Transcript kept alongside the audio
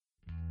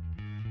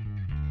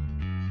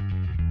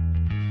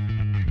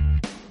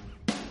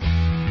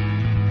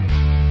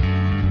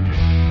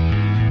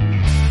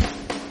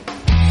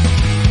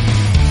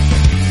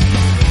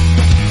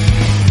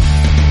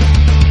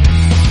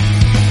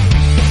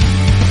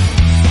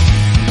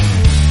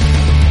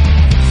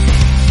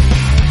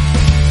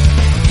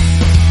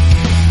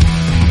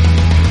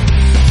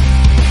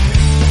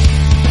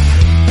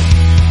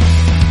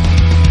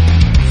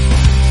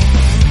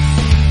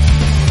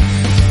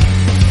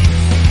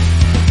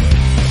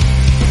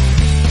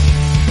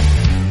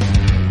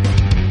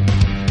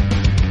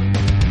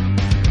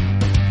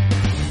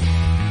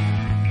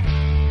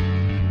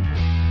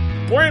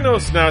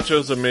Buenos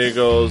nachos,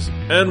 amigos,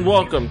 and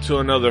welcome to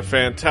another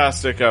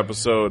fantastic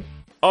episode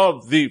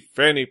of the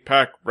Fanny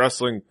Pack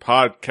Wrestling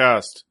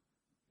Podcast.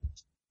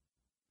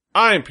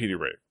 I'm Petey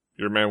Ray,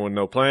 your man with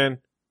no plan.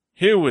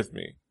 Here with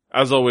me,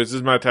 as always,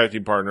 is my tag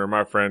team partner,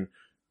 my friend,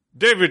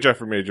 David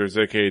Jeffrey Majors,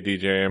 aka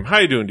DJM. How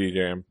you doing,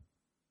 DJM?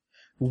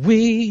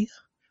 We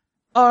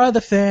are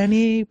the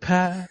Fanny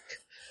Pack.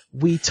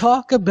 We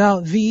talk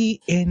about the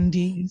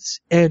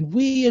indies, and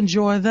we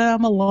enjoy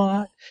them a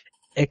lot.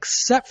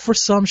 Except for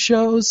some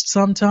shows,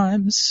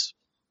 sometimes.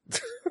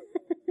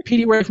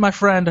 Petey Ray, my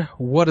friend,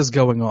 what is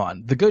going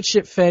on? The Good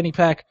Shit Fanny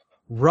Pack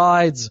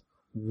rides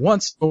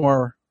once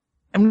more,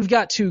 and we've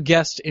got two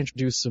guests to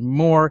introduce some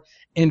more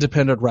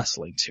independent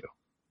wrestling to.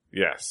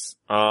 Yes.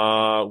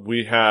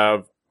 We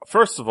have,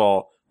 first of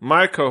all,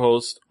 my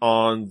co-host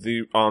on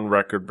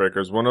Record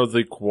Breakers, one of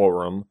the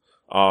Quorum,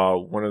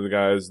 one of the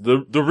guys,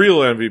 the real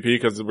MVP,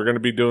 because we're going to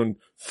be doing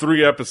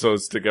 3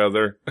 episodes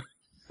together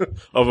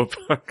of a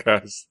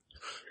podcast.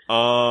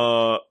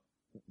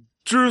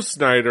 Drew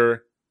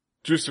Snyder,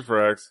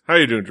 Juicer X. How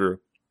you doing, Drew?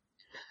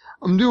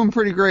 I'm doing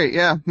pretty great,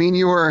 yeah. Me and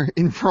you are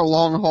in for a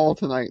long haul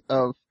tonight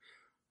of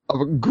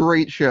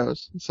great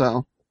shows,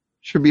 so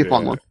should be a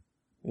fun one.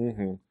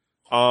 Mm-hmm.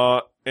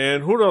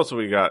 And who else have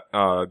we got,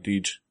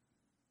 Deej?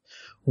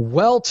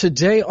 Well,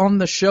 today on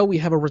the show we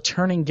have a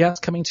returning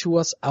guest coming to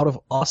us out of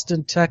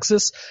Austin,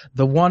 Texas,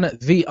 the one,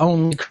 the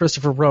only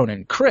Christopher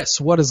Ronan.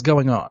 Chris, what is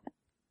going on?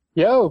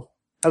 Yo,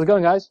 how's it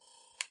going, guys?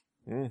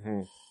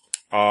 Mm-hmm.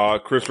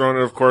 Chris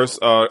Ronan, of course,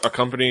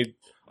 accompanied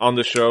on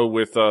the show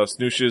with,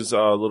 Snoosh's,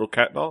 little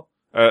cat doll,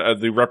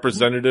 the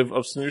representative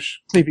of Snoosh.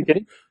 Sleepy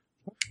Kitty.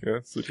 Yeah,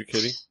 Sleepy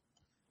Kitty.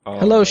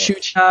 Hello,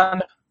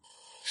 Shu-chan.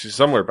 She's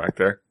somewhere back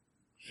there.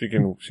 She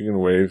can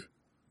wave.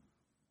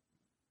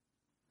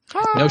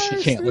 No, she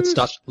can't.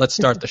 Let's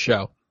start the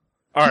show.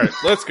 Alright,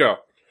 let's go.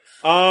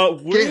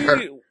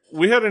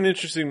 We had an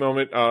interesting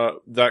moment,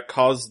 that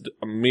caused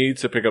me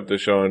to pick up the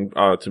show and,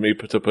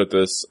 to put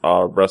this,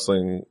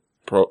 wrestling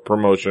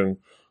promotion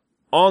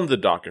on the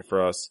docket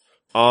for us.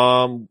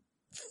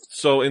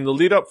 So in the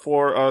lead up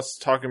for us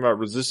talking about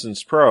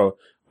Resistance Pro,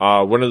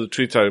 one of the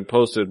tweets I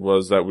posted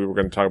was that we were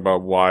going to talk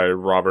about why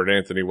Robert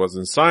Anthony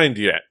wasn't signed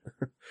yet.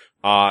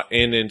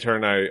 And in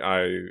turn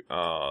I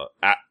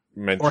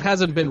mentioned. Or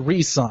hasn't been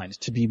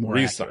re-signed, to be more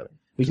accurate.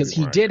 Because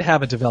he did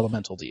have a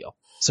developmental deal.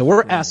 So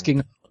we're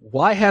asking,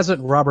 why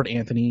hasn't Robert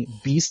Anthony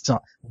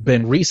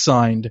been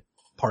re-signed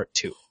part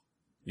 2?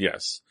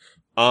 Yes.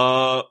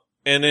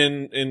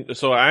 And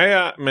so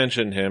I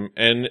mentioned him,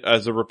 and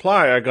as a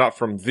reply I got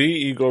from the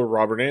Ego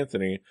Robert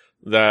Anthony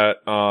that,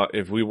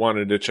 if we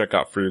wanted to check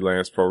out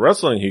Freelance Pro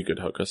Wrestling, he could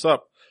hook us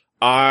up.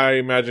 I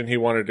imagine he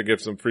wanted to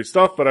give some free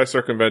stuff, but I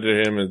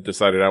circumvented him and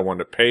decided I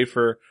wanted to pay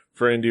for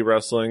indie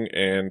wrestling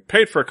and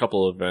paid for a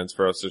couple of events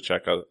for us to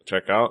check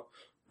out.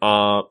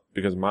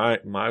 Because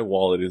my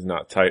wallet is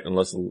not tight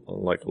unless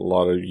like a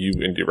lot of you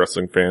indie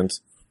wrestling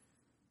fans.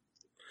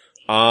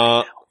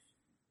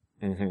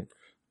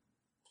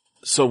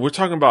 So we're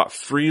talking about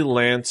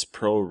Freelance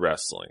Pro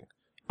Wrestling,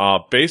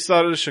 based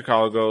out of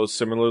Chicago,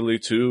 similarly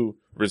to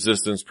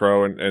Resistance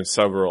Pro and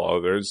several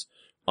others.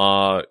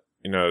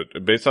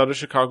 Based out of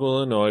Chicago,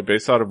 Illinois,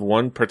 based out of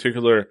one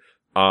particular,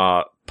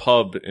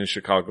 pub in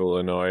Chicago,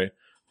 Illinois.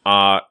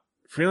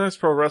 Freelance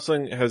Pro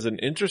Wrestling has an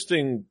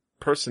interesting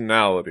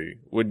personality,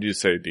 wouldn't you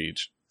say,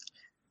 Deej?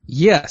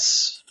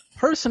 Yes.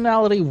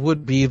 Personality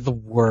would be the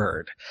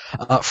word.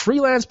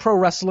 Freelance Pro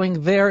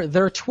Wrestling,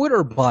 their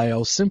Twitter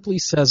bio simply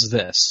says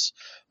this: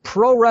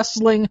 pro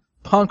wrestling,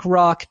 punk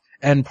rock,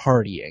 and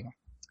partying.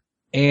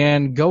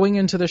 And going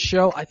into the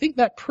show, I think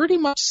that pretty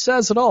much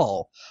says it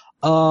all.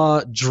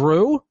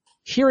 Drew,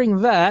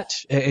 hearing that,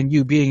 and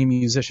you being a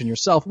musician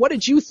yourself, what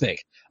did you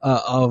think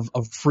of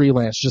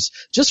Freelance?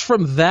 Just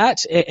from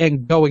that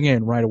and going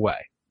in right away.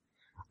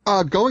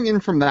 Going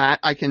in from that,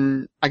 I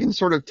can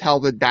sort of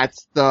tell that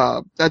that's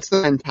the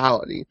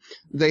mentality.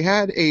 They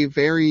had a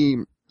very,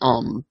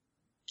 something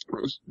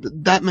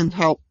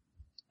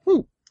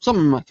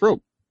in my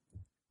throat.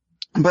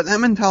 But that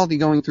mentality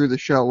going through the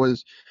show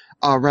was,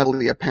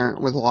 readily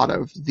apparent with a lot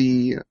of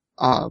the,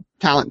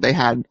 talent they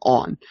had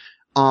on.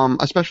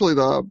 Especially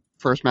the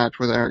first match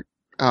with Eric,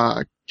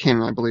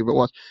 Cannon, I believe it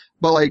was.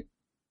 But like,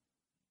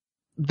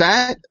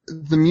 the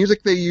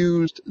music they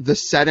used, the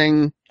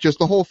setting, just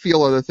the whole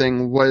feel of the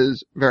thing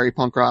was very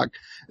punk rock.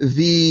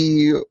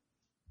 The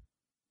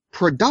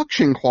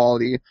production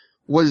quality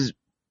was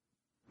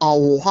a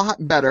lot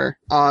better,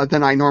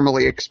 than I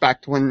normally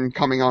expect when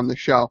coming on the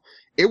show.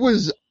 It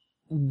was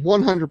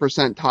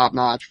 100% top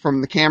notch,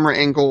 from the camera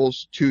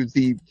angles to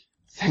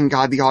thank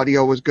God the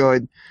audio was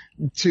good,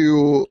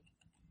 to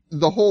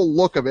the whole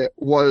look of it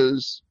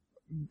was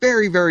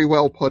very, very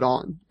well put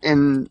on.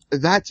 And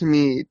that to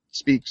me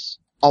speaks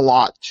a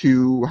lot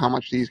to how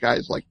much these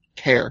guys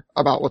care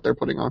about what they're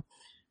putting on.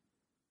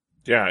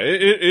 Yeah,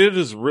 it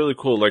is really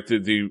cool. Like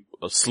the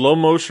slow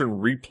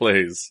motion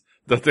replays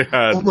that they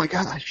had. Oh my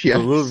gosh, yeah.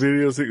 The little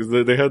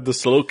videos, they had the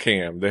slow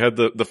cam, they had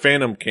the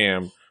phantom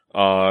cam,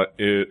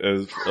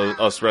 as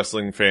us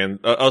wrestling fans,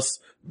 us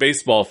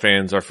baseball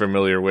fans are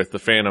familiar with, the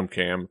Phantom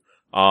Cam,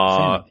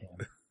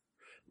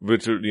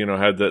 which, you know,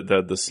 had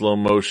the slow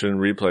motion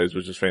replays,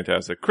 which is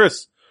fantastic.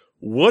 Chris,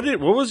 what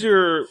was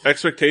your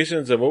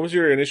expectations and what was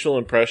your initial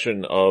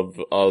impression of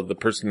the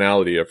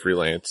personality of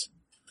Freelance?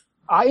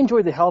 I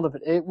enjoyed the hell out of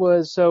it. It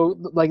was so,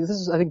 like, this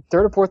is, I think,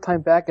 third or fourth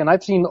time back, and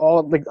I've seen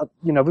all, like,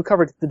 you know, we've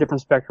covered the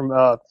different spectrum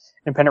of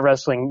independent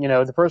wrestling. You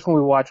know, the first one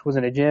we watched was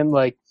in a gym,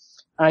 like,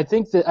 and I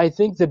think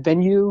the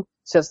venue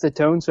sets the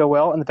tone so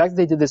well, and the fact that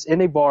they did this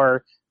in a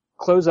bar,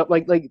 close up,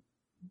 like, I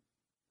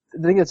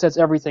think it sets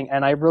everything,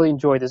 and I really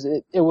enjoyed this.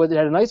 It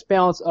had a nice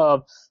balance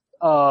of,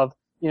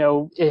 you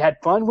know, it had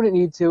fun when it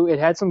needed to, it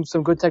had some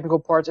good technical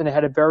parts, and it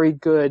had a very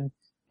good,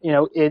 you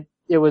know, it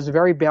was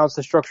very balanced,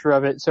 the structure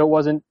of it, so it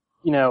wasn't,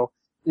 you know,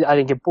 I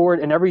didn't get bored,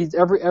 and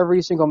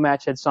every single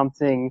match had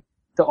something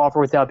to offer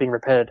without being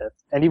repetitive.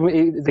 And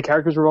even the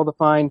characters were well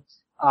defined.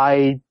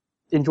 I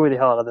enjoyed the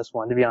hell out of this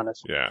one, to be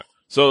honest. Yeah.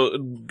 So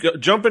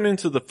jumping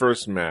into the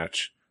first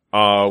match,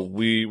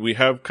 we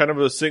have kind of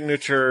a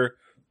signature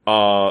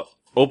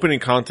opening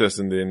contest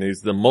in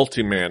the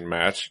multi-man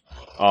match.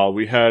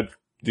 We had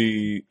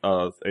a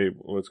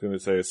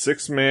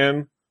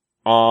 6-man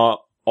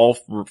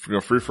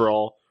free for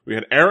all. We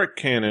had Eric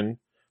Cannon,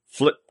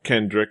 Flip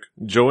Kendrick,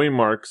 Joey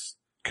Marks,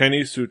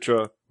 Kenny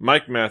Sutra,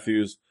 Mike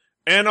Matthews,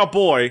 and a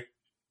boy,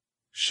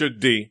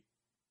 Shug D.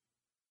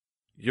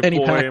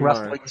 Penny Pack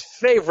Wrestling's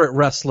favorite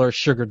wrestler,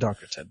 Sugar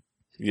Dunkerton.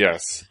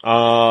 Yes.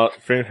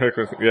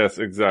 Yes,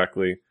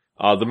 exactly.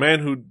 The man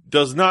who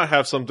does not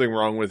have something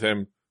wrong with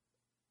him,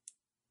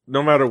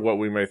 no matter what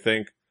we may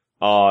think.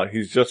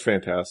 He's just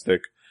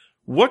fantastic.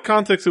 What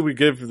context did we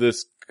give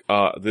this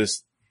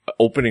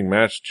opening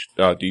match,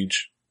 Deej?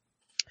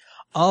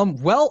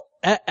 Well,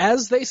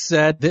 as they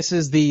said, this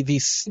is the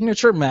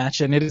signature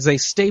match, and it is a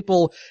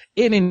staple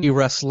in indie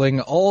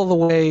wrestling all the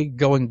way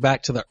going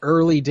back to the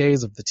early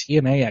days of the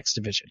TNA X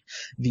division.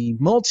 The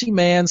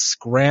multi-man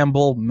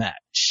scramble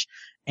match.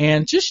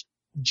 And just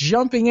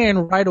jumping in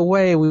right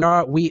away,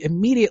 we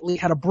immediately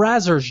had a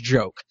Brazzers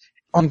joke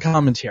on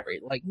commentary.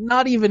 Like,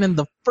 not even in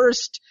the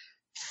first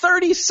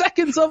 30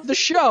 seconds of the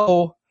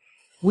show,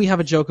 we have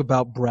a joke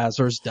about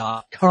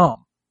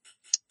Brazzers.com.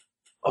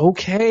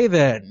 Okay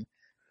then.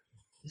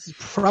 This is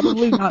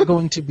probably not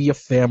going to be a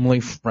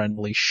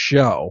family-friendly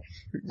show.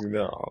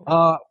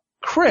 No.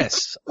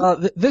 Chris,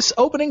 this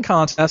opening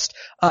contest,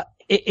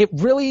 it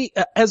really,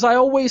 as I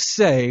always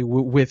say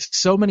with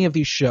so many of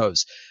these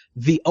shows,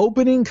 the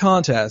opening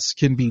contest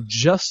can be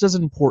just as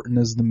important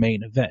as the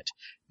main event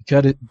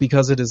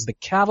because it is the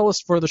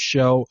catalyst for the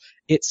show.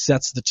 It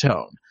sets the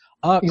tone.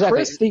 Exactly.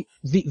 Chris,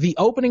 the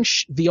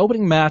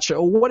opening match,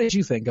 what did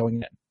you think going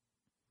in?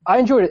 I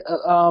enjoyed it.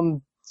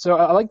 So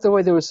I like the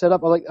way they were set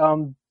up. I like,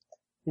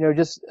 you know,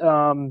 just,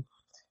 so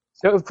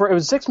it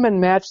was a 6-man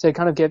match. They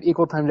kind of gave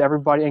equal time to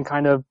everybody and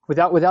kind of,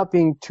 without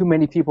being too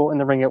many people in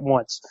the ring at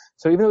once.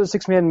 So even though it was a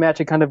 6-man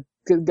match, it kind of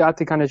got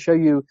to kind of show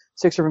you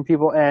 6 different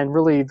people, and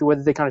really the way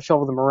that they kind of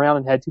shuffled them around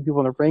and had 2 people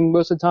in the ring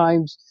most of the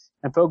times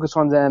and focus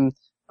on them.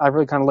 I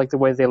really kind of like the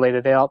way they laid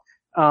it out.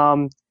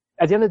 At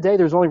the end of the day,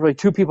 there's only really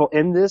 2 people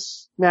in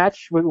this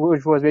match,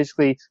 which was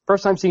basically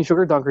first time seeing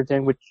Sugar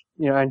Dunkerton, which,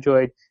 you know, I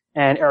enjoyed,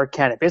 and Eric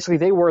Cannon. Basically,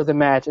 they were the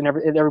match, and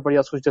everybody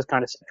else was just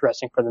kind of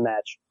dressing for the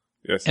match.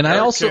 Yes. And I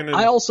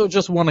also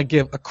just want to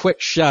give a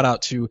quick shout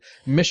out to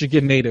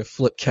Michigan native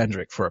Flip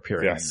Kendrick for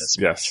appearing in this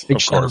match. Yes,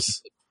 of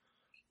course.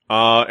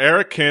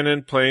 Eric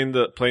Cannon playing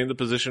the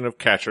position of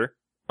catcher,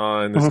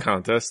 in this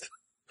contest.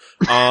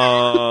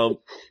 For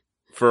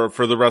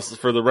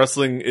the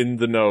wrestling in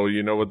the know,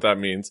 you know what that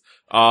means.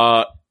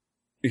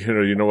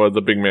 You know what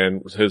the big man,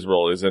 his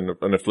role is in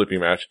a flippy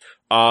match.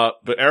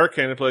 But Eric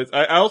Cannon plays.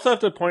 I also have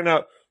to point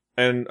out,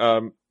 and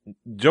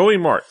Joey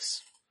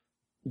Marks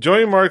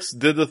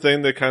did the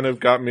thing that kind of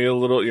got me a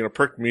little, you know,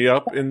 perked me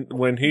up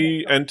when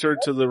he entered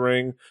to the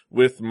ring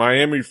with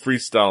Miami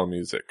freestyle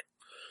music.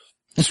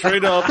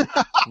 Straight up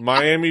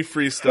Miami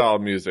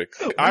freestyle music.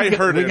 I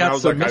heard it and I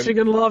was like, we got some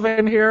Michigan love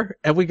in here,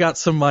 and we got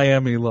some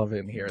Miami love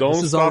in here.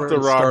 Don't Stop the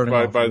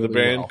Rock by the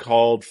band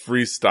called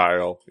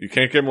Freestyle. You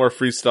can't get more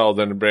freestyle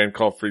than a band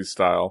called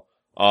Freestyle.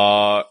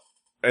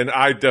 And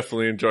I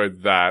definitely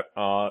enjoyed that.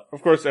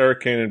 Of course,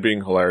 Eric Cannon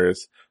being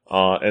hilarious.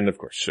 And of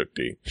course, Shug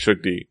D.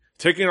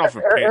 Taking off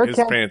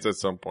his pants at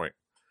some point.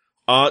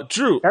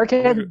 Drew. Eric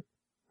Cannon.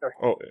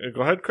 Oh,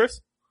 go ahead,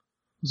 Chris.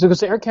 So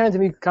Eric Cannon to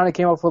me kind of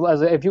came off with,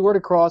 as if you were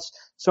to cross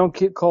Stone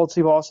Cold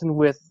Steve Austin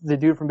with the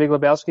dude from Big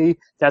Lebowski,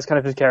 that's kind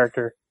of his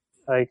character.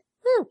 Like,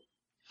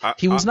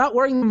 he was not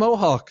wearing the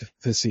mohawk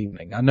this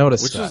evening. I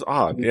noticed which that. is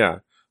odd. Yeah.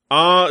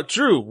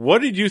 Drew,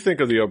 what did you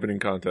think of the opening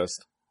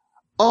contest?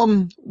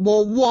 Well,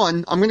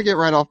 one, I'm gonna get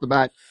right off the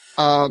bat.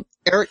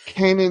 Eric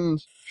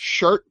Cannon's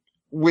shirt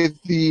with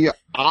the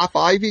Op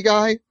Ivy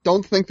guy,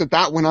 don't think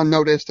that went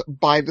unnoticed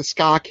by the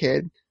Ska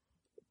Kid.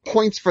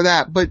 Points for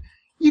that, but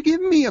you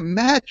give me a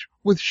match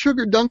with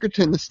Sugar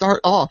Dunkerton to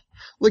start off.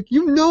 Like,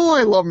 you know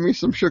I love me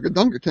some Sugar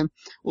Dunkerton.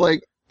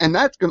 Like, and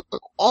that's gonna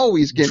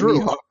always get Drew,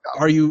 me hooked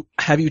up.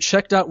 Have you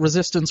checked out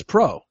Resistance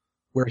Pro?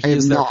 where I he have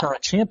is their not.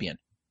 current champion.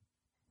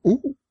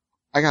 Ooh,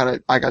 I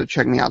gotta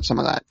check me out some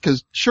of that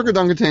because Sugar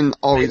Dunkerton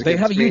always They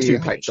gets have a me YouTube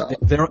hyped page.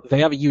 up. They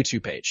have a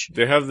YouTube page.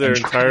 They have their And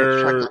check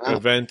entire that out.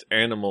 event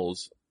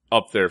animals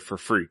up there for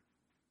free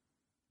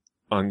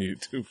on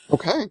YouTube.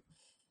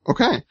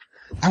 Okay,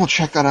 I will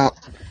check that out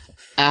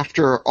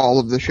after all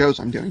of the shows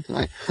I'm doing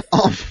tonight.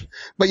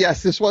 But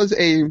yes, this was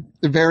a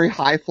very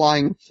high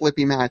flying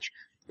flippy match.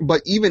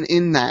 But even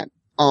in that,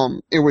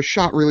 it was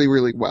shot really,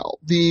 really well.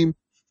 The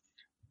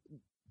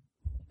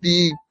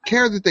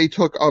care that they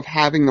took of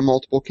having the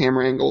multiple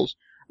camera angles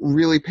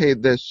really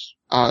paid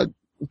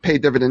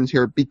dividends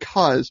here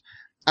because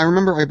I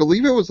remember, I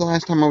believe it was the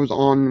last time I was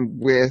on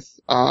with,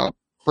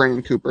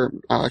 Brandon Cooper,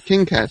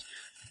 Kingcast.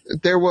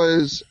 There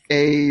was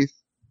a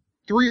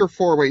 3 or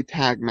 4-way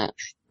tag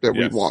match that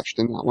we Yes. watched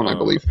in that one, I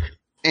believe.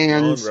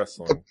 And Solid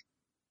wrestling.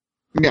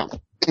 yeah.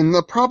 And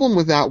the problem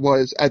with that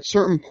was at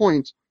certain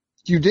points,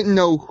 you didn't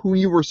know who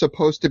you were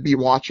supposed to be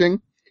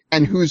watching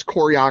and whose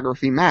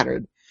choreography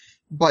mattered.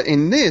 But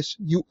in this,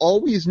 you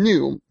always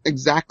knew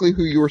exactly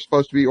who you were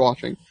supposed to be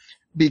watching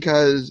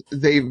because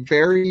they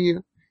very,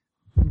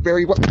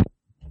 very well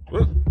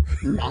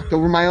knocked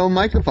over my own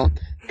microphone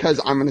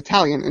because I'm an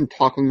Italian and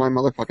talk with my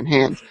motherfucking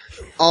hands.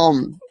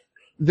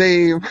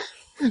 They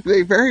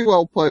very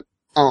well put,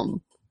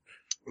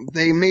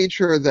 they made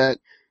sure that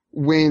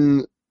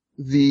when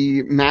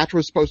the match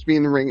was supposed to be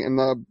in the ring and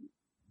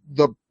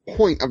the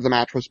point of the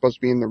match was supposed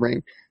to be in the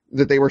ring,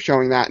 that they were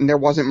showing that, and there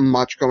wasn't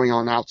much going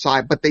on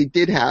outside, but they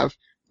did have,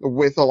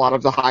 with a lot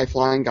of the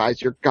high-flying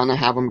guys, you're gonna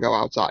have them go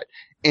outside.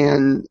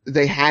 And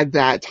they had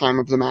that time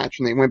of the match,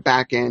 and they went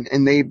back in,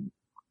 and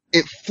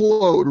it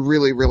flowed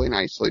really, really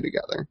nicely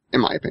together, in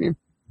my opinion.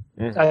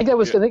 I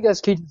think that's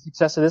key to the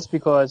success of this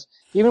because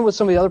even with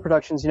some of the other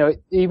productions,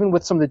 even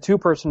with some of the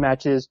 2-person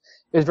matches,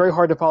 it was very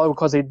hard to follow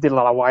because they did a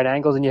lot of wide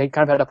angles and you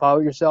kind of had to follow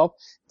it yourself.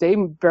 They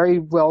very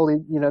well,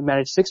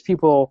 managed 6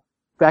 people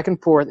back and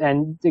forth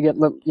and they get,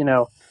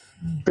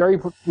 very,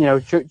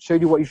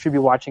 showed you what you should be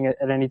watching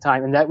at any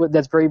time. And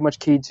that's very much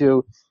key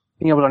to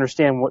being able to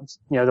understand what,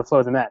 the flow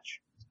of the match.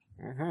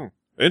 Mm-hmm.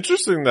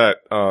 Interesting that,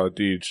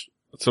 Deej,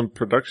 some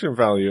production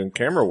value and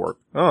camera work.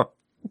 Huh.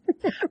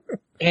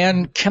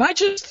 And can I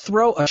just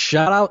throw a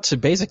shout out to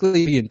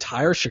basically the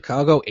entire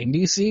Chicago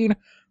indie scene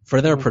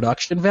for their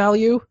production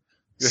value?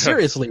 Yes.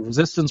 Seriously,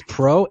 Resistance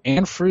Pro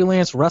and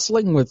Freelance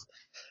Wrestling with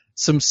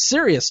some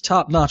serious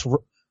top-notch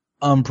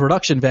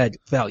production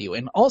value.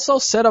 And also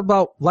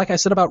like I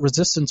said about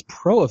Resistance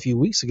Pro a few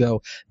weeks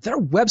ago, their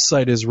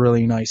website is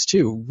really nice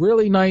too.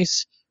 Really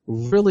nice,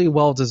 really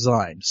well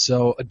designed.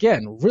 So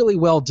again, really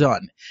well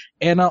done.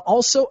 And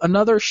also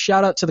another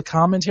shout out to the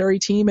commentary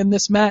team in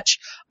this match.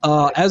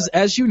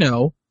 As you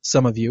know,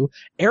 some of you,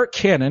 Eric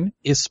Cannon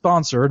is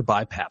sponsored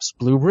by Pabst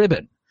Blue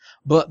Ribbon.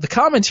 But the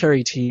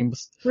commentary team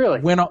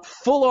Really? went up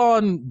full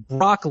on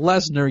Brock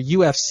Lesnar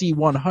UFC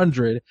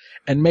 100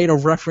 and made a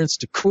reference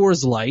to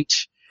Coors Light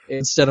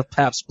instead of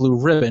Pabst Blue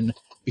Ribbon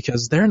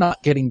because they're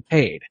not getting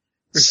paid.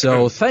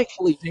 So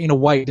thankfully Dana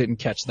White didn't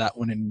catch that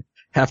one and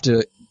have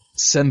to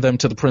send them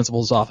to the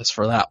principal's office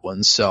for that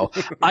one. So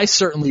I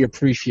certainly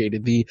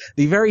appreciated the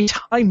very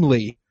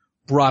timely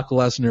Brock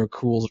Lesnar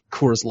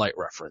Coors Light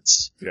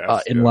reference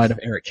in light of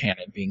Eric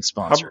Cannon being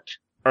sponsored.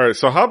 Alright,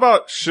 so how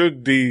about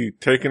Shug D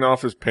taking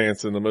off his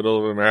pants in the middle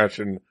of a match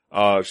and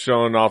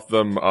showing off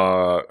them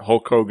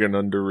Hulk Hogan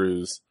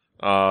underoos?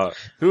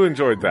 Who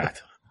enjoyed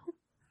that?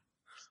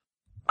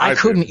 I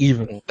couldn't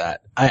even with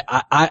that.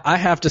 I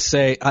have to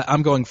say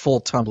I'm going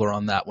full Tumblr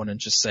on that one and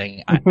just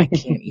saying I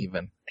can't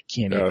even. I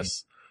can't even.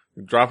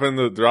 Dropping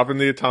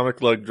the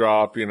atomic leg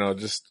drop,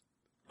 just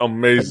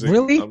amazing.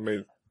 Really?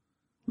 Amazing.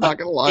 Not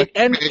gonna lie.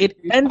 It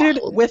ended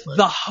with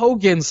the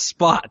Hogan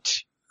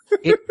spot.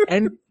 It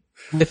ended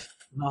with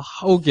the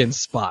Hogan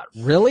spot.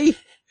 Really?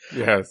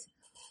 Yes.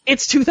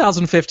 It's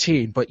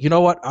 2015, but you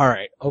know what? All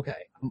right, okay.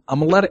 I'm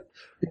gonna let it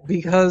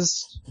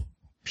because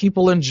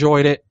people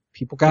enjoyed it.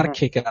 People got a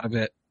kick out of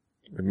it.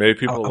 It made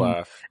people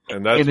laugh,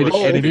 and that's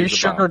what it is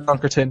Shug Sugar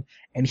Dunkerton,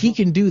 and he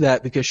can do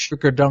that because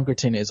Sugar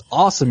Dunkerton is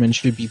awesome and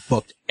should be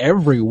booked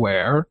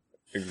everywhere.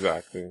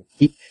 Exactly.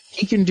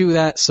 He can do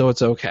that, so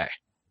it's okay.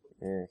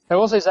 I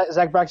will say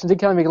Zach Braxton did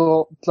kind of make it a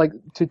little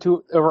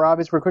too over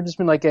obvious. Where it could have just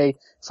been like a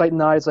slight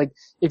nod. It's like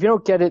if you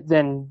don't get it,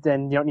 then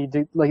you don't need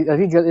to. Like I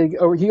think he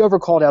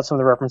overcalled out some of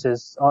the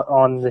references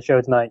on the show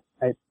tonight.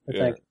 I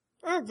think.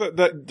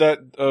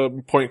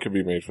 That point could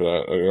be made for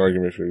that. An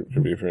argument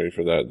could be made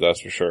for that. That's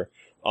for sure.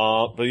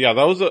 But yeah,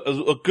 that was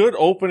a good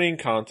opening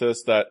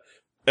contest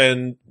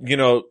and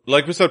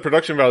like we said,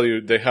 production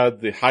value, they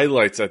had the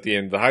highlights at the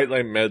end, the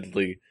highlight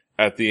medley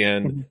at the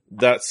end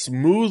that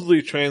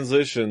smoothly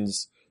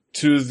transitions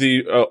to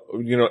the,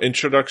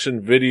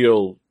 introduction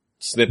video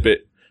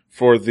snippet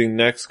for the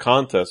next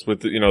contest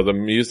with the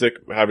music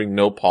having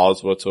no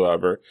pause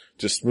whatsoever,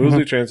 just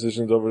smoothly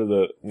transitions over to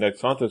the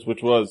next contest,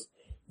 which was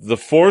the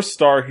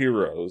 4-star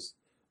heroes,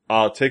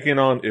 taking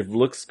on If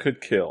Looks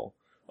Could Kill.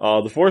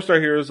 The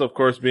 4-star heroes, of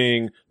course,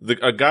 being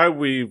a guy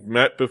we've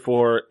met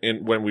before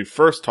when we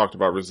first talked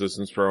about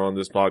Resistance Pro on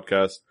this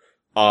podcast,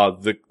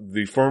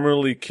 the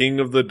formerly King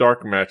of the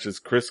Dark matches,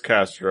 Chris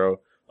Castro,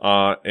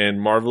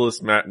 and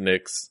Marvelous Matt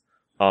Nix,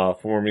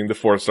 forming the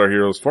 4-star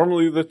heroes,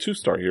 formerly the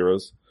 2-star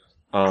heroes.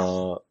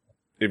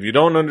 If you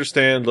don't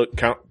understand,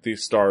 count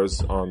these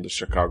stars on the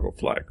Chicago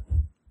flag.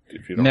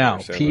 If you don't Now,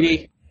 understand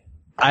Petey,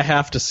 I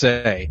have to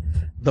say,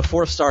 the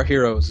 4-star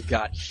heroes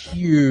got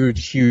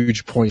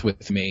huge points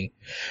with me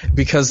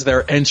because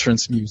their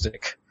entrance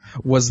music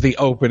was the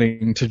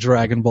opening to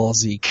Dragon Ball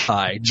Z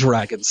Kai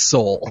Dragon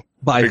Soul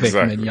by Vic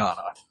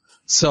Mignogna.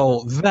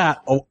 So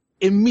that,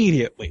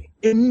 immediately,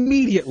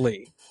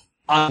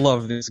 I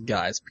love these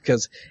guys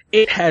because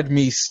it had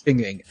me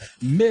singing,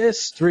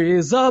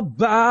 mysteries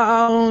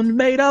abound,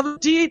 made of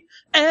deep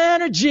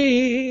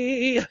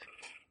energy.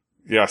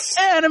 Yes.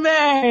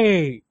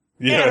 Anime!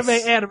 Yes.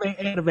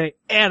 Anime.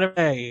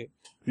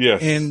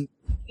 Yes. And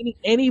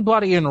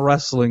anybody in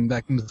wrestling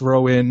that can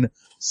throw in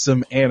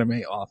some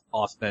anime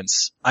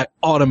offense, I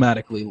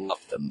automatically love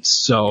them.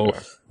 So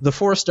the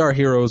 4-star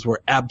heroes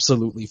were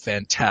absolutely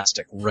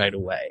fantastic right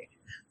away.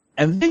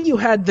 And then you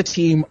had the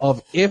team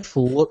of If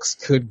Looks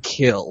Could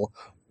Kill.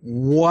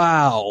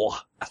 Wow.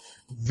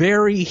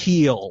 Very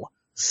heel.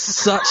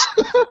 Such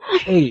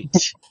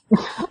hate.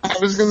 I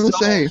was gonna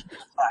say.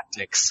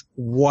 Tactics.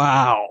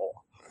 Wow.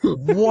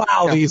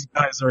 Wow, these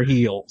guys are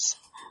heels.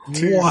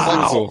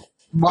 Wow.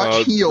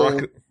 Much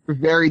heel,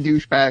 very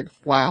douchebag.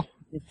 Wow.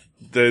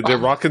 They're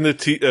rocking the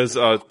T, as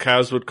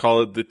Kaz would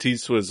call it, the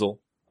T-Swizzle.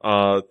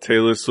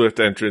 Taylor Swift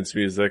entrance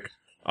music.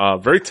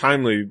 Very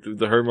timely,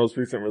 her most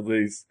recent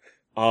release.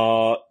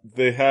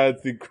 They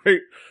had the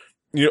great,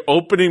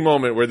 opening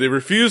moment where they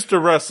refused to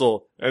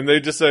wrestle and they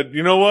just said,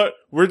 you know what?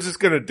 We're just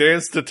gonna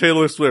dance to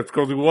Taylor Swift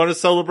because we want to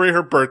celebrate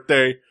her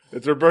birthday.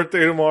 It's her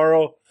birthday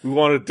tomorrow. We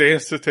want to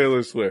dance to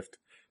Taylor Swift.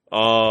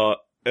 And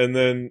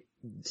then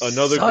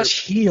another such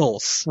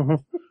heels.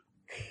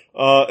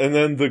 and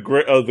then the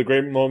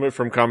great moment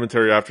from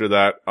commentary after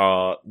that,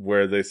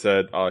 where they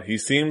said, he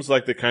seems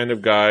like the kind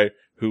of guy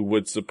who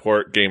would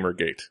support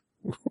Gamergate.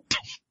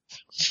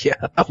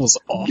 Yeah, that was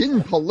awesome.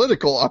 Getting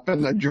political up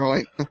in the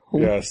joint.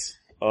 Yes.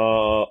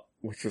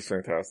 Which was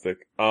fantastic.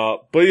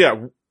 But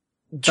yeah,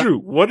 Drew,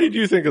 what did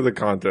you think of the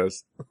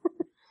contest?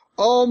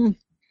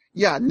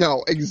 Yeah,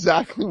 no,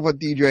 exactly what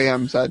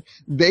DJM said.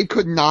 They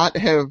could not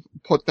have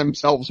put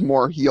themselves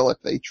more heel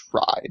if they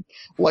tried.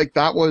 Like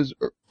that was,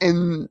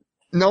 and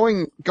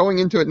going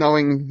into it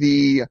knowing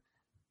the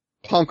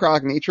punk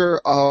rock nature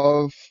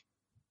of,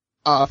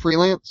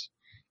 Freelance,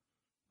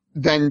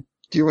 then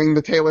doing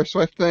the Taylor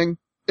Swift thing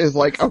is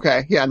like,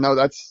 okay, yeah, no,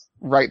 that's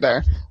right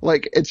there.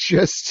 Like,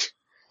 it's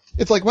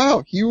like,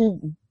 wow,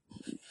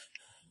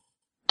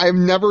 I've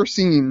never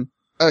seen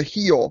a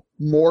heel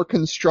more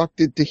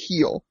constructed to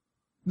heel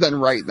than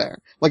right there.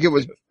 Like, it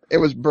was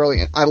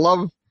brilliant. I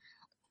love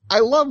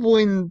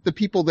when the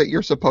people that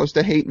you're supposed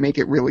to hate make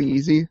it really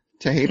easy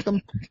to hate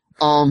them.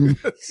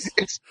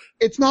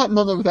 It's not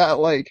none of that,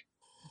 like,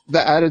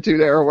 the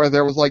Attitude Era where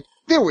there was like,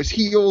 there was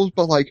heels,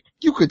 but like,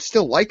 you could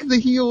still like the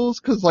heels,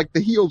 cause like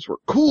the heels were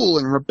cool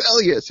and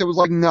rebellious. It was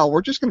like, no,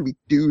 we're just gonna be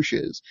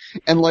douches.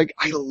 And like,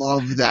 I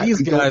love that.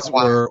 These guys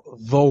were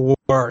the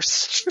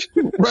worst.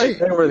 Right.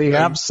 They were the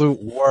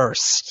absolute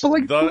worst. But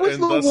like,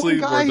 Thusly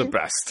were the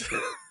best.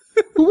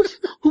 who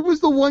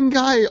was the one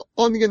guy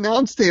on the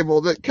announce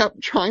table that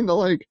kept trying to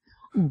like,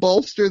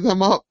 bolster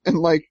them up and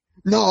like,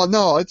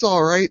 no, it's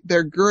alright,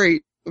 they're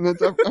great. And then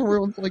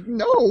everyone's like,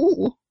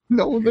 no,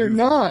 they're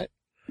not.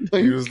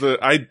 Like, He was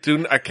I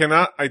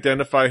cannot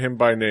identify him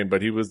by name,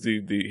 but he was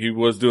he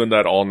was doing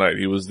that all night.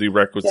 He was the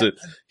requisite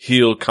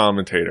heel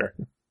commentator.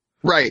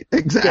 right,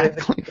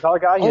 exactly.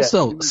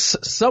 Also,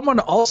 someone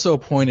also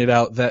pointed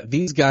out that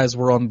these guys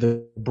were on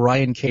the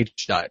Brian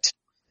Cage diet,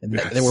 and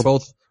that they were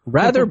both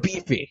rather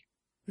beefy.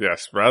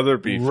 Yes, rather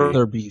beefy.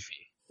 Rather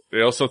beefy.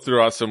 They also threw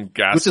out some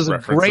gas Which is a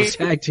references.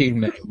 great tag team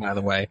name, by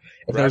the way.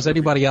 If there's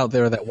anybody out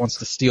there that wants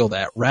to steal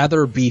that,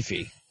 Rather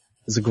Beefy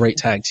is a great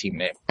tag team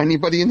name.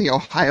 Anybody in the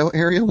Ohio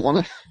area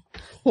wanna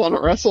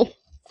wrestle?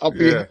 I'll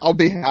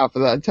be half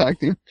of that tag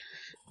team.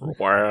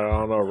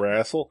 Wanna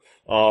wrestle?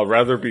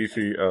 Rather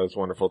beefy is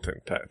wonderful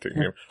tag team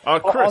name.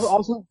 Chris.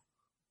 Also,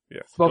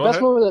 Yes. well, Go best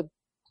ahead.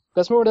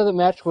 moment of the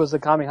match was the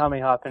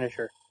Kamehameha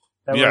finisher.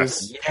 That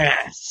Yes.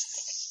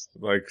 Yes!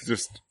 Like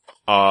just,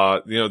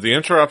 the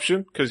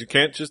interruption, cause you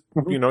can't just,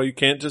 you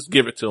can't just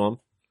give it to him.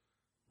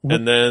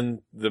 And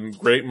then the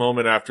great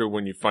moment after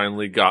when you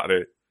finally got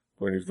it,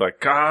 when he's like,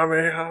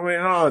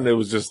 Kamehameha, and it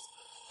was just,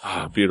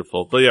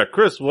 beautiful. But yeah,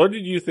 Chris, what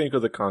did you think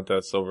of the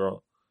contest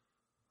overall?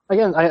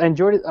 Again, I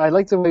enjoyed it. I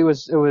liked the way it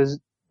was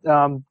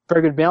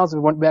very good balance. It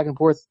went back and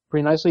forth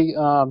pretty nicely.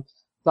 A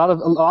lot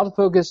of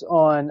focus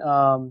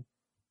on,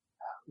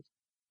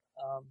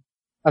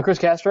 Chris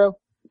Castro.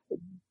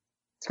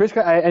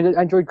 I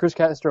enjoyed Chris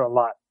Castro a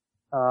lot.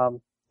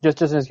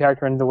 Just in his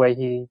character and the way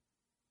he,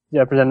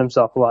 presented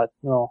himself a lot.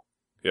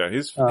 Yeah,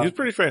 he's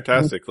pretty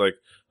fantastic. Like,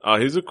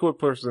 he's a cool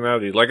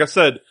personality. Like I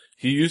said,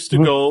 he used to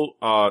go,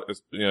 at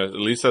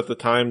least at the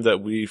time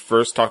that we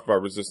first talked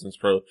about Resistance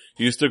Pro,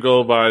 he used to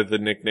go by the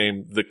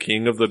nickname, the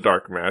King of the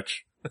Dark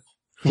match.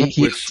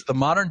 He's the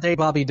modern day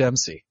Bobby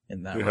Dempsey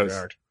in that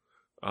regard.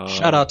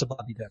 Shout out to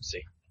Bobby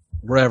Dempsey,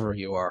 wherever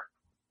you are.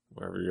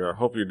 Wherever you are.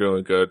 Hope you're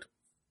doing good.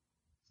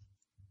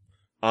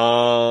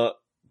 But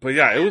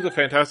yeah, it was a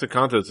fantastic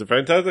contest. A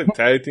fantastic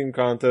tag team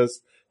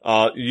contest.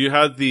 You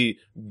had the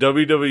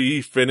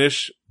WWE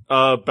finish,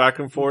 back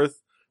and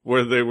forth,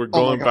 where they were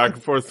going back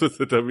and forth with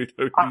the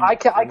WWE. I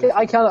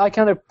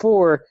counted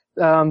 4,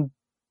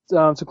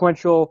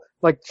 sequential,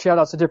 like, shout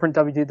outs to different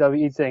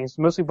WWE things,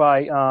 mostly by,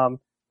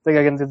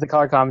 again, the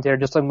color commentator,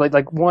 just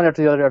like one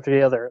after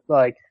the other.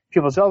 Like,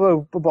 Triple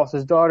Elbow,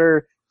 Boss's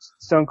daughter,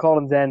 Stone Cold,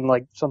 and then,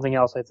 like, something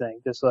else, I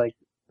think. Just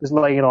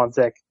laying it on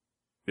thick.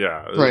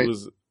 Yeah, it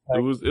was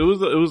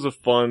a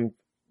fun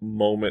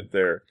moment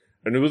there.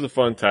 And it was a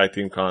fun tag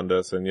team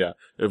contest. And yeah,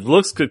 if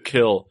looks could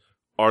kill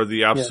are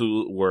the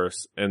absolute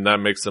worst, and that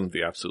makes them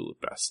the absolute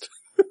best.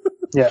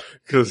 Yeah.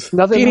 Cause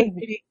let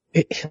me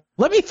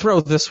throw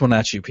this one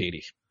at you,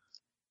 Petey.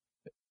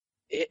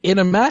 In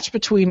a match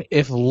between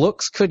If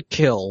Looks Could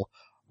Kill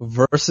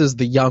versus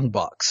the Young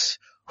Bucks,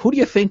 who do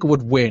you think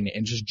would win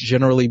in just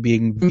generally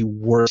being the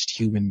worst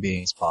human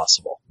beings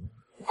possible?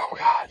 Oh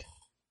God.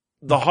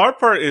 The hard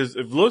part is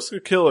if looks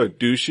could kill are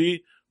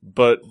douchey,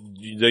 but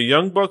the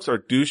Young Bucks are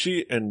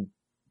douchey and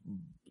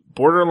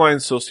borderline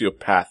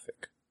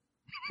sociopathic.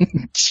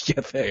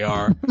 Yeah, they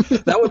are.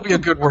 That would be a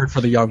good word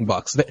for the Young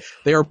Bucks.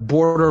 They are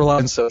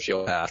borderline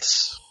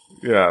sociopaths.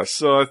 Yeah,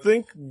 so I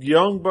think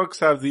Young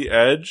Bucks have the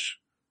edge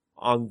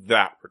on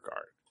that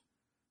regard.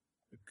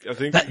 I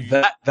think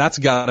that's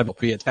gotta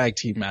be a tag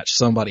team match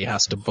somebody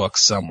has to book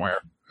somewhere.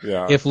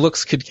 Yeah. If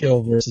looks could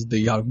kill versus the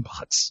Young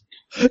Bucks.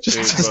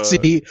 Just to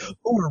see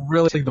who are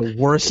really the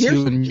worst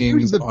human beings.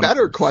 Here's the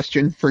better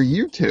question for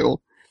you two.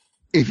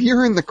 If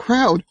you're in the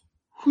crowd,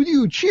 who do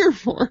you cheer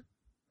for?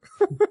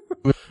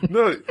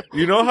 No,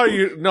 you know how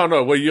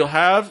what you'll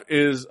have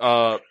is,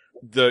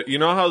 you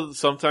know how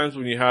sometimes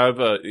when you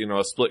have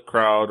a split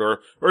crowd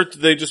or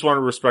they just want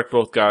to respect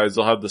both guys,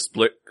 they'll have the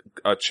split,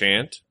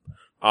 chant.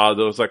 That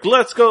was like,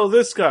 let's go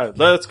this guy,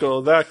 let's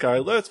go that guy,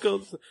 let's go.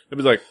 It'd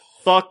be like,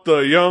 fuck the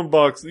Young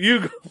Bucks,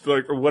 you go,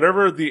 like, or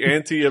whatever the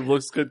anti of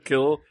looks could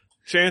kill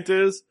chant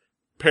is,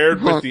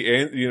 paired with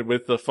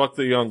with the fuck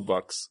the Young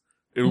Bucks.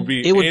 It would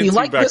be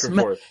like back and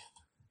forth.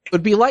 It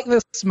would be like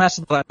this match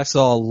that I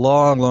saw a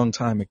long, long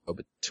time ago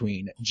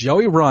between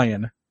Joey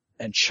Ryan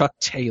and Chuck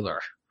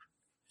Taylor,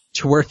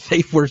 to where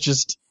they were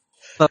just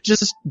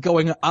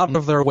going out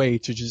of their way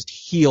to just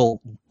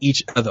heal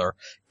each other,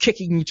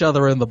 kicking each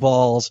other in the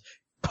balls,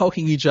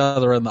 poking each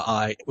other in the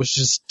eye.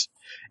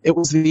 It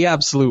was the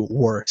absolute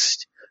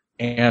worst.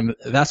 And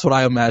that's what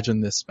I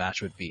imagine this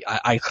match would be.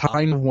 I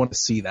kind of want to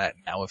see that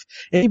now. If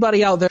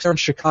anybody out there in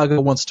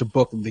Chicago wants to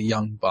book the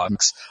Young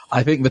Bucks,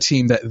 I think the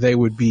team that they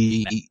would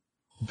be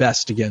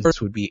best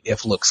against would be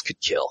If Looks Could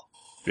Kill.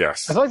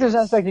 Yes. I feel like there's an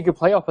aspect you could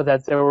play off of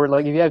that there where,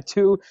 like, if you have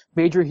 2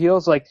 major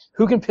heels, like,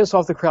 who can piss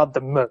off the crowd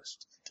the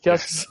most?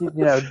 Just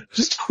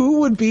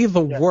who would be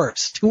the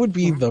worst? Who would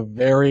be the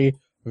very,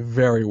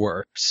 very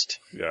worst?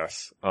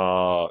 Yes.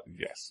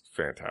 Yes.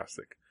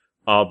 Fantastic.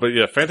 But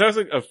yeah,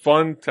 fantastic, a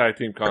fun tag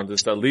team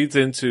contest that leads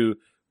into,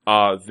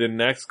 the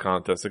next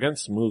contest, again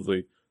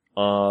smoothly,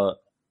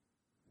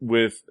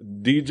 with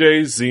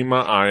DJ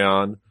Zima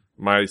Ion,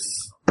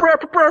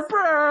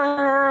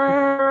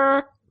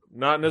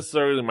 not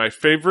necessarily my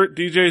favorite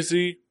DJ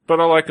Z, but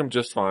I like him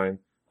just fine.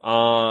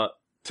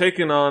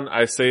 Taking on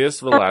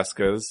Isaias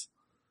Velasquez,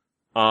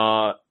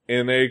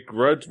 in a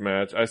grudge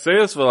match.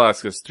 Isaias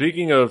Velasquez,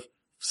 speaking of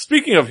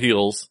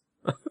heels,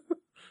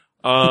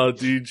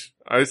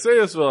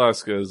 Isaias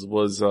Velasquez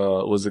was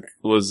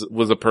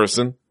a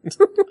person.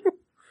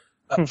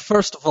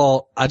 First of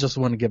all, I just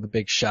want to give a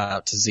big shout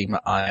out to Zima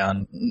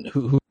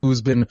Ion,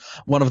 who's been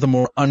one of the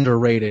more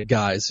underrated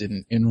guys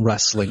in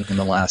wrestling in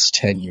the last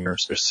 10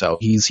 years or so.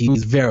 He's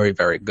very,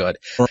 very good,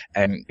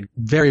 and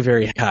very,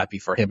 very happy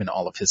for him and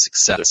all of his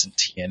success in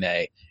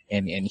TNA.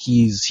 And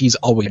he's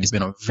always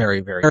been a very,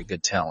 very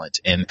good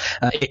talent. And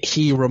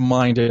he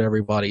reminded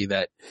everybody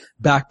that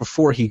back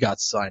before he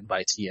got signed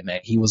by TNA,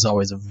 he was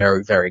always a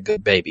very, very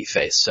good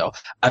babyface. So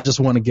I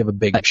just want to give a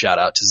big shout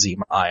out to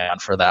Zima Ion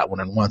for that one,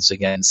 and once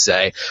again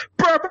say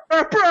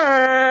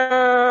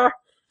to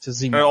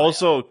Zima. And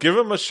also give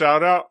him a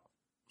shout out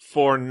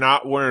for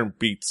not wearing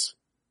Beats.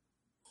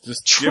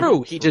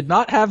 True, he did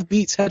not have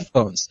Beats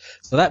headphones,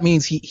 so that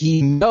means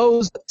he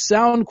knows what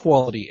sound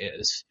quality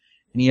is.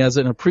 And he has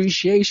an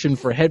appreciation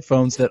for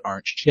headphones that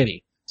aren't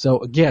shitty. So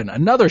again,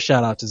 another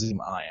shout out to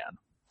Zima Ion.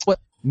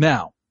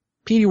 Now,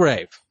 Petey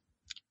Rave.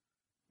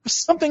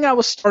 Something I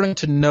was starting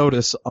to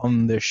notice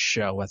on this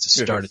show as it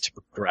started to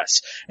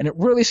progress, and it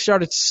really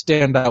started to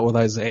stand out with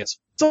Isaias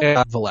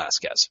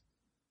Velasquez.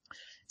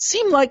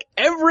 Seemed like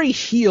every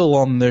heel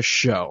on this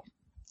show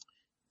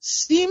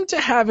seemed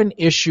to have an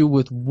issue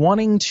with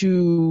wanting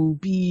to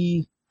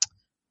be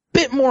a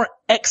bit more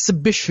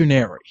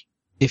exhibitionary,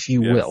 if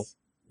you will.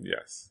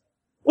 Yes.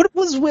 What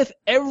was with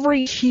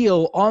every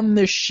heel on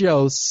this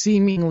show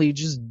seemingly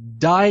just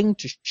dying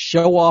to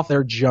show off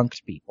their junk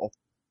to people?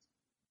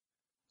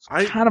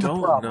 I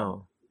don't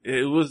know.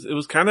 It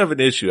was kind of an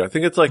issue. I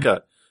think it's like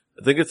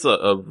I think it's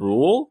a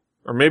rule,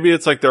 or maybe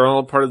it's like they're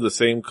all part of the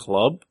same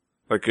club,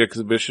 like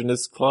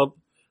exhibitionist club,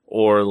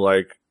 or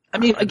like. I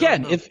mean,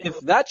 again, if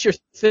that's your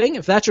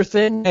thing,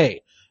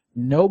 hey,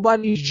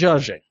 nobody's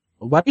judging.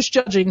 Nobody's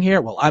judging here.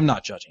 Well, I'm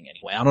not judging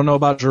anyway. I don't know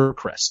about Drew or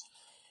Chris.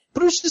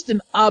 But it was just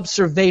an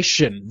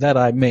observation that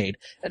I made.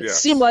 And it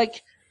seemed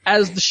like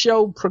as the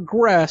show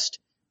progressed,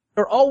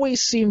 there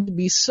always seemed to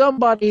be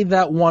somebody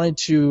that wanted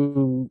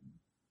to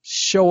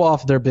show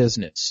off their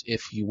business,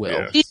 if you will.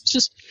 Yes. It's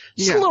just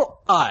a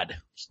little odd.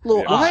 Just a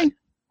little odd.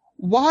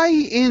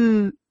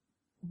 Why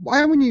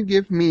when you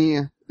give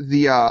me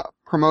the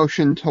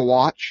promotion to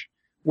watch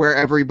where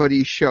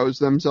everybody shows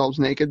themselves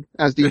naked,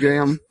 as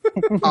DJ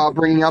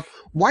bringing up,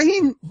 why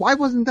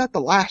wasn't that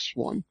the last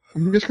one?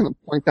 I'm just gonna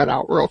point that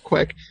out real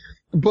quick.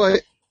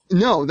 But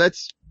no,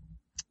 that's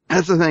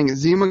the thing.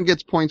 Zima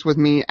gets points with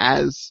me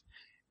as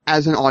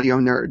an audio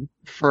nerd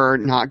for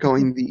not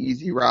going the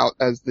easy route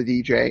as the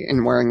DJ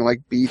and wearing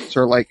like Beats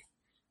or like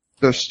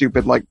the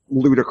stupid like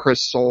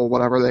Ludicrous Soul,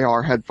 whatever they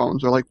are,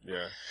 headphones, or like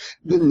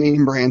the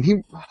name brand.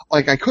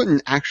 I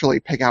couldn't actually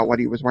pick out what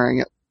he was wearing.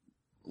 It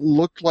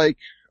looked like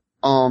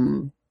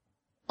AKG,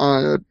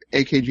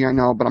 I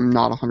know, but I'm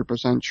not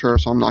 100% sure,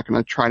 so I'm not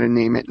gonna try to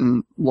name it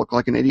and look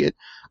like an idiot.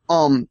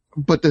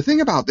 But the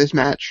thing about this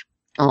match,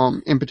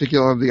 in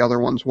particular of the other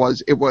ones,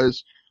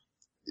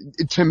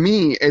 to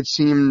me, it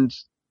seemed,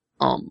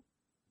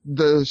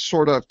 the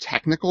sort of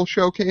technical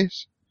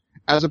showcase,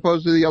 as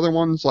opposed to the other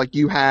ones. Like,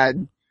 you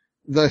had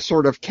the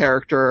sort of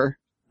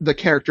the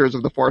characters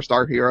of the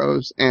 4-star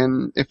heroes,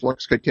 and If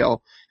Looks Could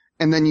Kill.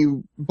 And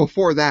then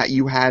before that,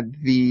 you had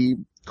the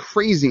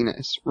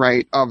craziness,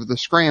 right, of the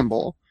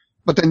scramble.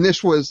 But then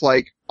this was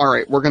like,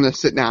 alright, we're gonna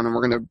sit down and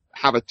we're gonna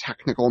have a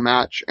technical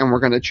match and we're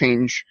gonna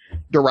change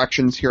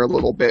directions here a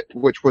little bit,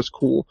 which was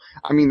cool.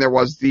 I mean, there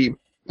was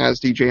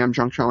as DJM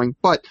Junk showing,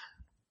 but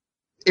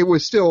it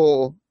was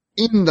still,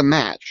 in the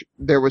match,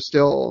 there was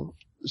still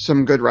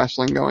some good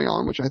wrestling going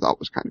on, which I thought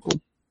was kind of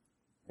cool.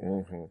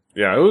 Mm-hmm.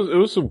 Yeah, it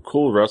was some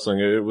cool wrestling.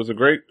 It was a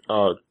great,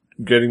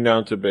 getting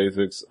down to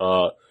basics,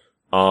 getting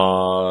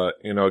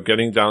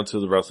down to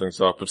the wrestling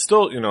stuff, but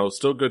still,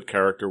 still good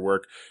character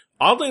work.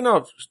 Oddly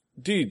enough,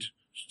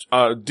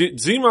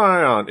 Zima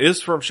Ion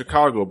is from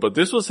Chicago, but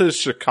this was his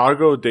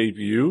Chicago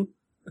debut.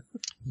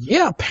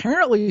 Yeah,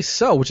 apparently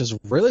so, which is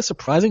really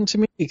surprising to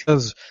me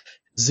because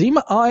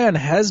Zima Ion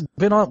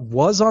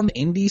was on the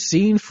indie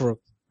scene for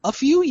a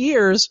few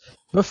years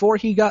before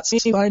he got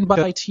signed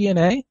by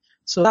TNA.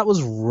 So that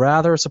was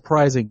rather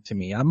surprising to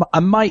me. I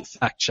might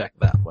fact check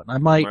that one. I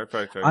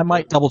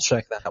might double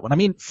check that one. I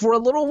mean, for a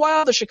little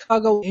while, the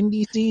Chicago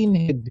indie scene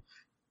had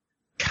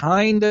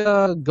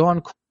kinda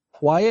gone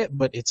quiet,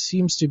 but it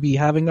seems to be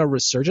having a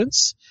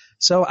resurgence.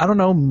 So I don't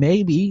know,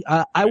 maybe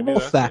I will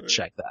fact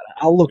check that.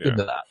 I'll look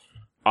into that.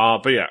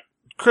 But yeah,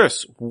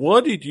 Chris,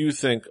 what did you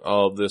think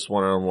of this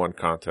one-on-one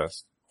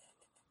contest?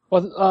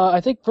 Well,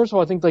 I think first of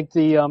all, I think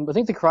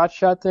the crotch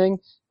shot thing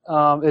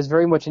is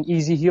very much an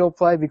easy heel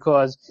play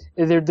because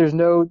there's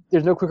no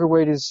quicker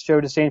way to show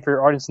disdain for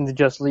your audience than to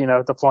just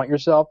to flaunt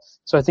yourself.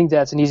 So I think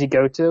that's an easy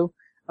go-to.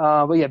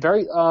 But yeah,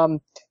 very so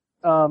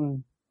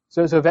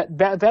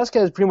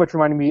Vasquez pretty much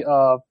reminded me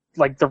of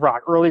like The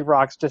Rock, early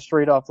Rocks, just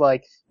straight off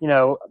like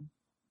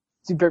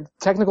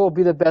technical will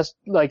be the best,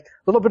 like a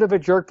little bit of a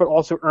jerk, but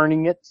also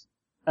earning it,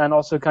 and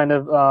also kind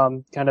of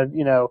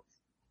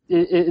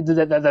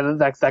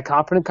that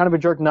confident kind of a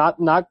jerk, not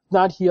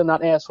heel,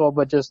 not asshole,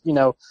 but just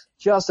a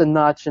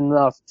notch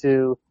enough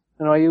to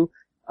annoy you.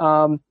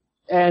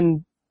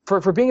 And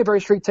for being a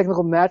very straight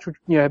technical match, which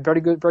had very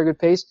good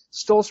pace,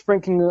 still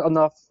sprinkling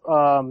enough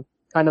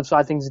kind of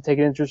side things to take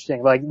it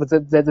interesting, like with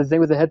the thing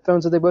with the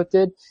headphones that they both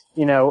did,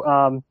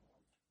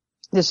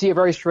 to see a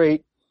very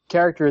straight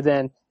character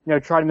then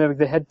try to mimic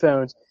the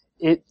headphones.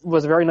 It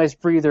was a very nice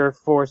breather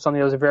for something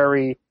that was a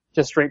very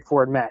just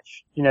straightforward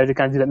match, to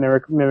kind of do that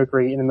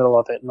mimicry in the middle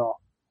of it and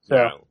all. So,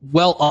 yeah.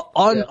 Well,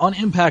 on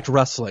Impact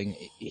Wrestling,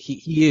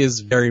 he is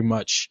very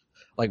much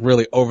like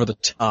really over the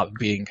top,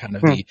 being kind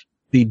of the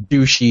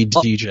douchey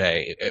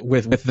DJ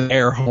with the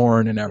air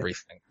horn and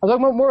everything. I was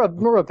talking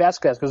more of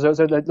Vasquez because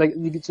like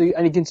you can see,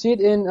 and you can see it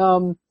in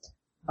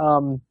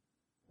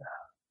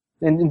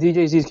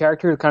DJ Z's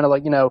character, kind of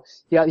like he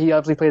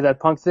obviously played that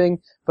punk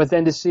thing, but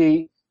then to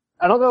see,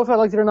 I don't know if I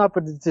liked it or not,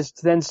 but just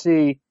to then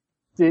see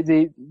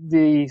the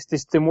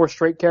more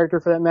straight character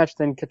for that match,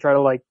 then try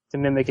to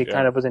mimic it,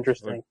 kind of was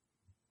interesting.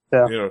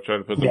 So, try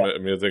to put the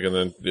music, and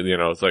then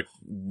it's like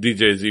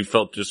DJ Z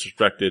felt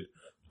disrespected,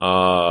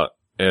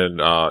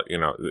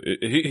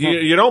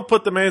 you don't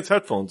put the man's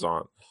headphones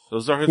on;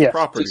 those are his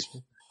property.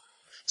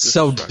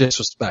 So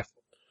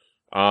disrespectful.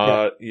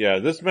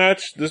 This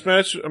match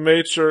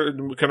made sure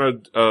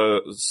kind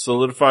of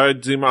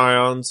solidified Zima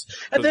Ion's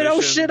and then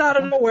position. Out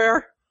of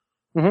nowhere,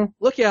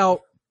 look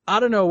out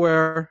of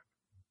nowhere.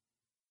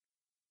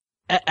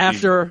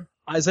 After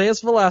Isaiah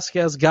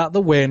Velasquez got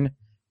the win,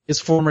 his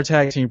former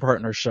tag team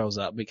partner shows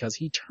up because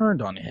he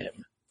turned on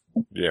him.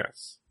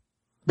 Yes.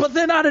 But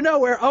then out of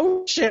nowhere,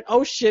 oh shit,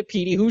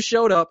 Petey, who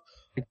showed up?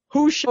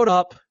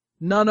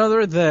 None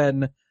other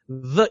than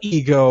the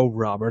Ego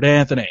Robert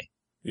Anthony.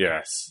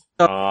 Yes.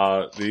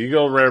 The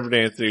Ego Robert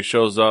Anthony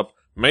shows up,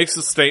 makes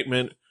a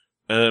statement,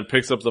 and then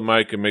picks up the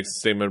mic and makes a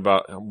statement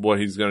about what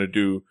he's going to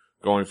do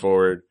going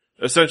forward.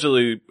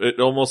 Essentially, it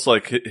almost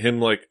like him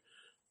like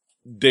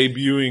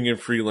debuting in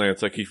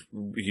freelance, like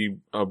he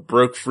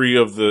broke free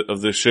of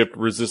the ship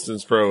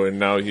Resistance Pro, and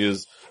now he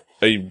is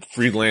a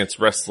freelance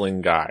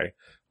wrestling guy.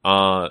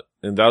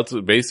 And that's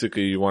what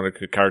basically you want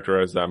to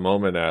characterize that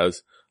moment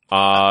as.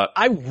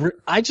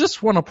 I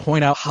just want to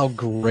point out how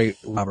great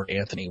Robert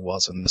Anthony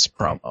was in this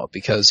promo,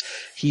 because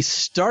he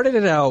started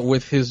it out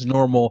with his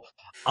normal,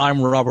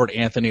 I'm Robert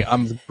Anthony,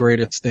 I'm the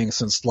greatest thing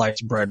since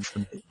sliced bread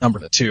from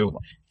number 2.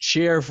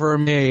 Cheer for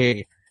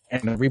me.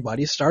 And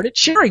everybody started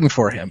cheering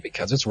for him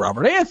because it's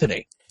Robert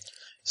Anthony.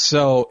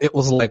 So it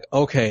was like,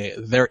 okay,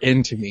 they're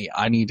into me.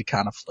 I need to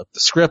kind of flip the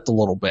script a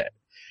little bit.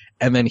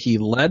 And then he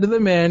led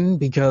them in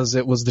because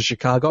it was the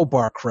Chicago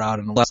bar crowd,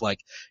 and it was like,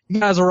 you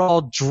guys are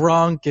all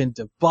drunk and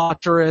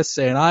debaucherous,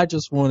 and I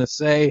just want to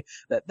say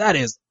that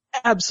is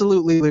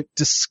absolutely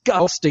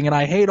disgusting, and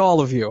I hate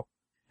all of you.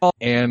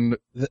 And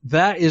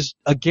that is,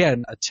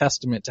 again, a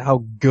testament to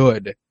how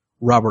good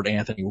Robert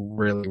Anthony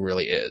really,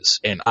 really is.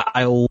 And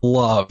I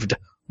loved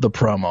the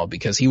promo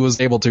because he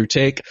was able to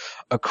take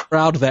a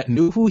crowd that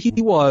knew who he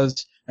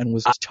was and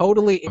was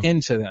totally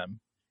into them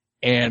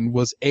and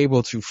was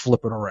able to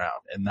flip it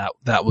around. And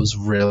that was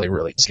really,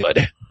 really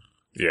good.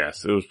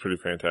 Yes, it was pretty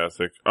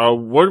fantastic.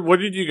 What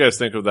did you guys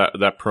think of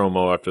that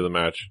promo after the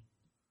match?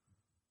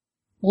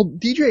 Well,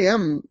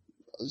 DJM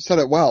said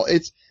it well.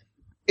 It's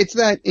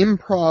that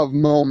improv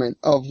moment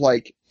of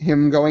like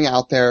him going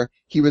out there.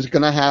 He was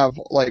gonna have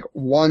like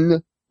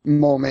one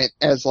moment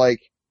as like,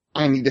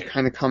 I need to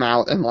kind of come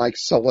out and like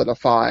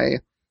solidify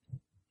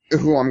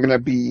who I'm gonna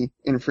be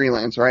in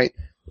freelance, right?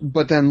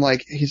 But then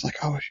like, he's like,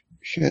 oh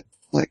shit,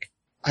 like,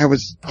 I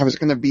was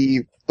gonna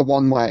be the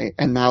one way,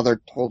 and now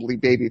they're totally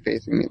baby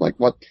facing me. Like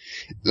what?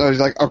 So I was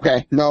like,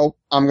 okay, no,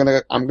 I'm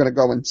gonna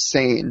go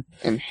insane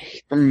and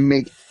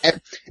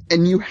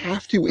and you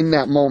have to in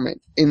that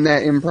moment, in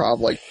that improv,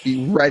 like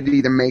be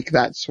ready to make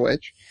that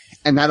switch.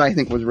 And that I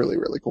think was really,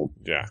 really cool.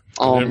 Yeah.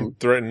 Him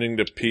threatening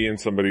to pee in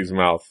somebody's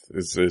mouth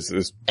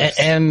is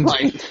and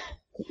right.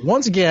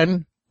 Once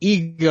again,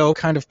 Ego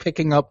kind of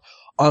picking up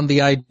on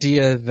the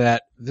idea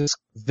that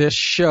this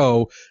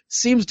show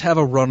seems to have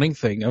a running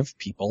thing of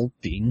people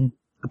being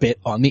a bit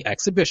on the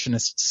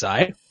exhibitionist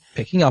side,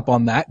 picking up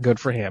on that, good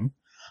for him.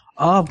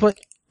 But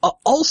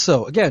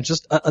also, again,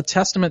 just a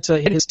testament to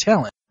his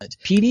talent.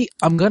 PD,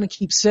 I'm gonna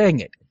keep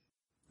saying it.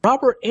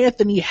 Robert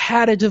Anthony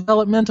had a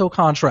developmental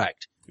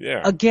contract.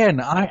 Yeah.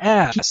 Again, I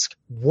ask,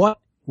 what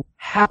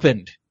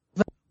happened?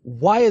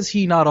 Why is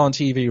he not on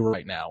TV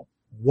right now?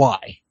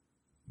 Why?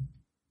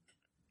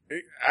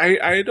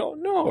 I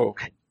don't know.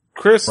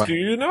 Chris, Right. Do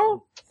you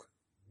know?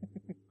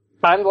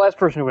 I'm the last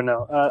person who would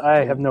know.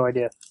 I have no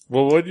idea.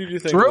 Well, what did you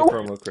think Drew? of the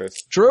promo,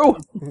 Chris? Drew?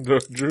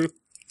 Drew?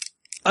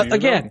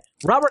 Again,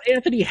 Robert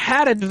Anthony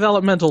had a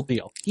developmental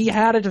deal. He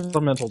had a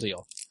developmental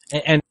deal.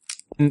 And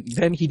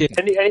then he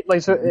didn't.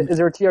 Like, so is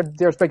there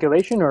TR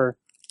speculation or?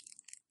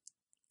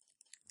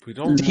 We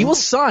don't know. He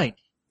was signed.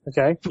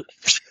 Okay.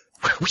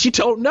 We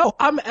don't know.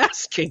 I'm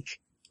asking.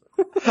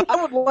 I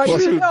would like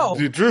to know.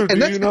 Drew,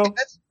 do you know?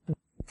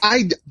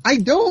 I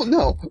don't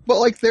know, but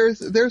like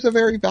there's a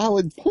very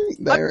valid point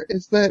there,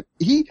 is that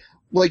he,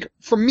 like,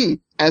 from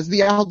me as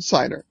the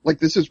outsider, like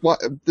this is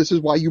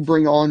why you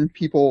bring on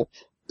people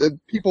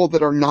that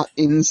are not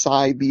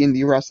inside the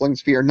indie wrestling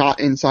sphere, not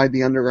inside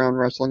the underground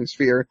wrestling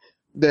sphere,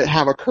 that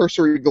have a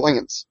cursory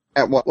glance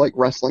at what like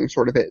wrestling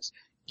sort of is.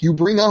 You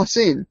bring us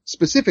in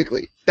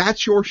specifically.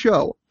 That's your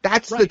show.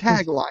 That's the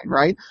tagline,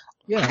 right?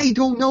 Yeah. I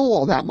don't know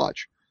all that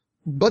much,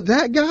 but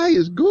that guy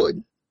is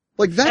good.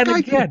 Like that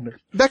guy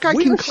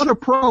can cut a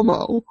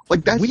promo.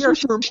 Like that's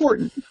super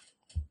important.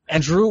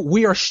 And Drew,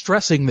 we are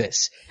stressing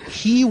this.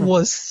 He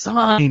was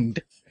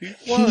signed.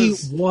 He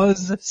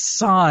was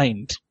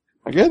signed.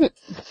 I get it.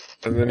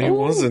 And then he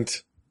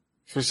wasn't,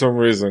 for some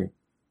reason.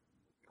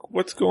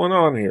 What's going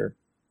on here?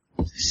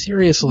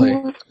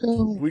 Seriously.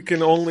 We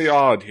can only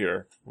odd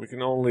here. But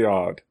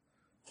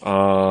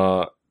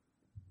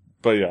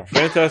yeah,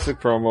 fantastic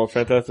promo,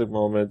 fantastic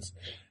moments.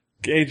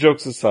 Gay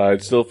jokes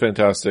aside, still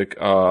fantastic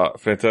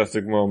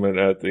moment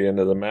at the end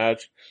of the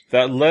match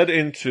that led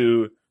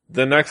into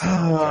the next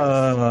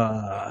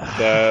contest,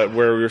 that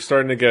where we were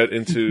starting to get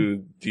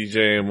into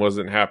DJ and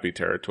wasn't happy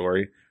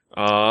territory.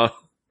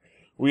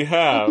 We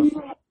have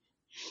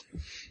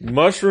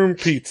Mushroom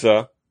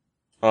Pizza,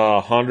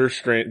 Hunter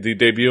Strange, the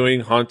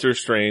debuting Hunter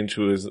Strange,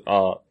 who is,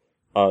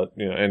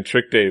 and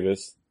Trick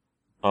Davis,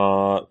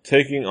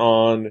 taking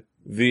on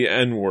the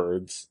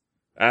N-words,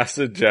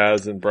 Acid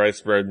Jazz and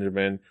Bryce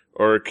Benjamin,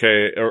 or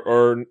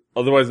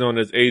otherwise known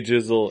as A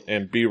Jizzle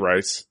and B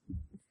Rice.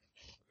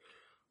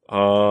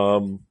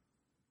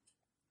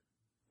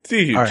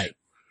 Siege. All right.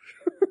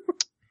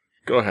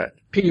 Go ahead.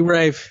 P.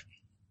 Rave,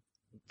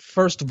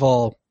 first of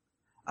all,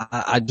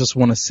 I just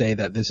want to say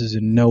that this is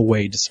in no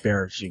way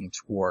disparaging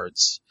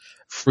towards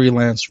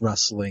Freelance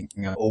Wrestling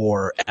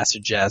or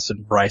Acid Jazz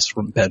and Bryce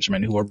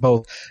Benjamin, who are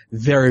both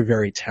very,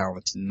 very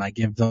talented, and I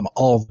give them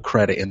all the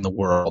credit in the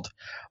world.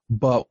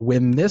 But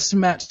when this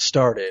match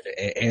started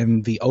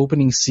and the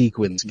opening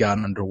sequence got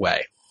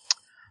underway,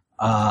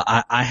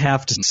 I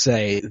have to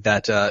say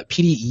that,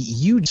 PD,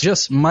 you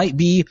just might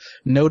be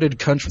noted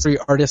country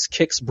artist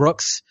Kix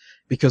Brooks,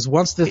 because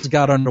once this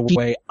got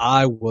underway,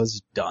 I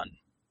was done.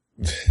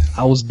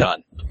 I was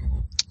done.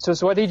 So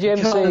what DJM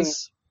is saying?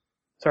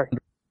 Sorry.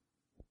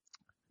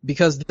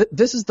 Because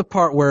this is the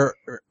part where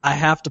I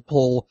have to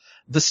pull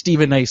the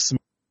Stephen A.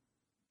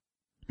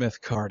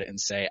 Smith card and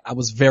say I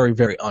was very,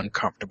 very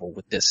uncomfortable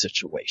with this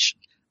situation.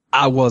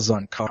 I was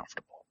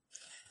uncomfortable.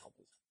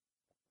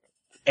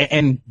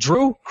 And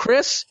Drew,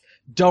 Chris,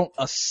 don't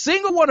a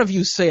single one of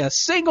you say a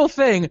single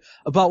thing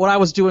about what I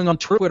was doing on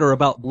Twitter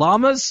about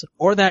llamas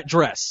or that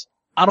dress.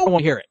 I don't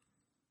want to hear it.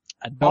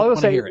 I don't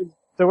want to hear it.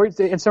 So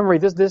in summary,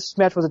 this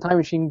match was a time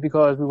machine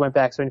because we went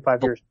back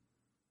 75 years.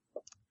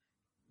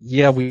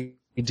 Yeah, we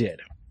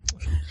did.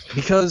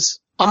 Because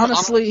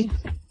honestly,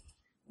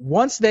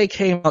 once they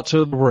came out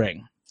to the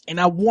ring, and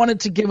I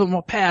wanted to give them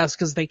a pass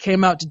because they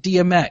came out to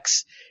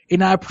DMX,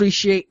 and I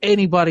appreciate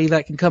anybody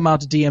that can come out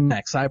to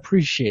DMX. I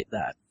appreciate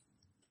that.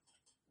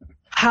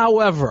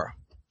 However,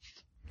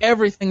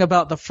 everything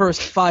about the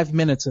first 5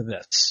 minutes of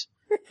this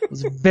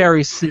was a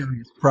very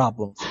serious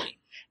problem for me.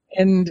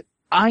 And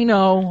I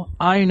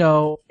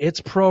know,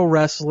 it's pro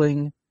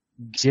wrestling.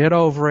 Get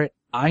over it.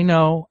 I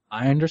know,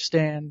 I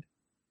understand.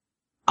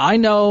 I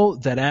know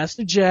that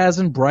Acid Jazz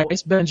and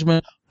Bryce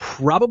Benjamin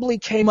probably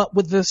came up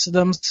with this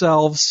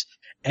themselves,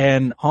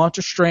 and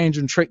Hunter Strange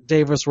and Trick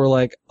Davis were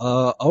like,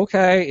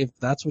 okay, if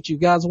that's what you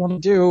guys want to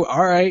do,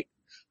 alright.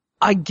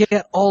 I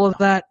get all of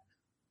that.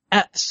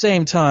 At the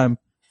same time,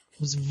 I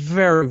was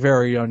very,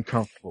 very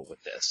uncomfortable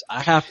with this.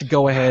 I have to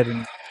go ahead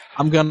and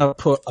I'm gonna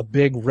put a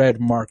big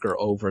red marker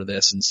over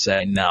this and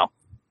say, no,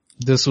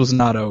 this was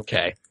not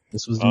okay.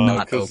 This was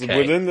not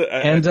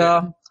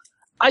okay.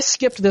 I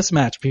skipped this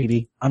match,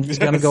 Petey. I'm just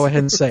gonna go ahead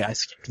and say I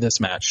skipped this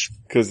match.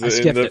 Because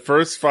in the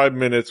first 5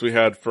 minutes we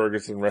had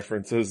Ferguson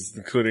references,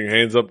 including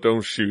hands up,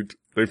 don't shoot.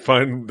 They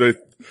find the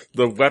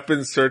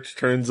weapon search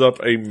turns up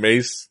a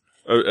mace,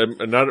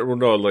 not a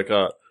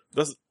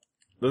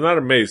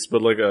mace,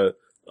 but like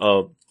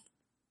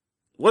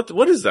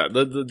what is that?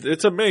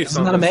 It's a mace. It's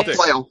not a mace. A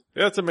flail.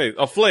 Yeah, it's a mace.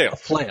 A flail.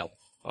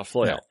 A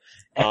flail.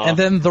 Yeah. And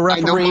then the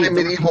referee. I know my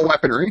medieval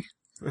weaponry.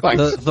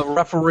 The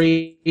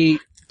referee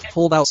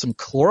pulled out some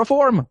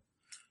chloroform.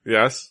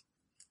 Yes.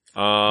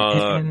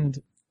 And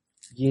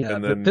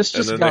then, this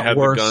just got they had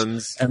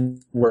worse. The guns.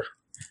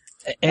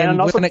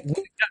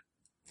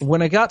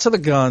 When it got to the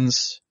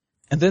guns,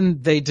 and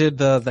then they did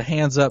the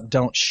hands up,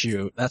 don't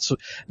shoot.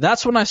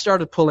 That's when I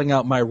started pulling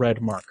out my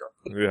red marker.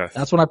 Yeah.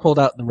 That's when I pulled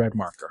out the red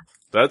marker.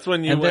 That's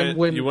when you you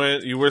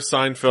were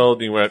Seinfeld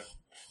and you went,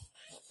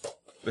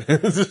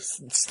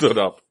 just stood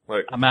up.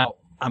 Like, I'm out.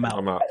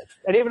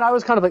 And even I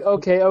was kind of like,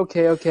 okay.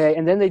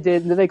 And then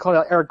they called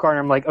out Eric Garner.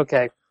 I'm like,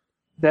 okay,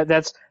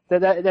 that's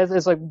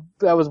like,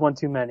 that was one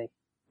too many.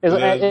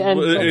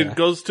 It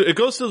goes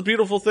to the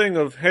beautiful thing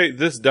of, hey,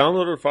 this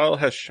downloaded file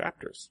has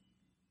chapters.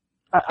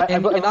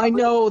 I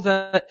know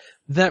that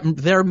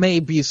there may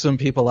be some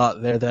people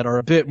out there that are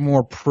a bit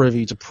more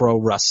privy to pro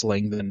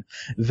wrestling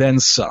than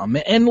some.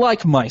 And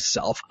like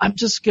myself, I'm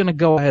just gonna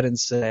go ahead and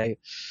say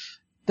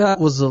that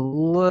was a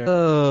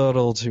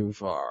little too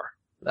far.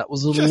 That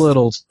was a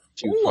little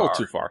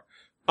too far.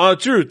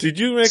 Drew, did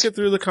you make it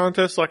through the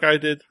contest like I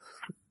did?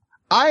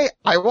 I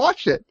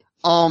watched it.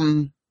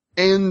 And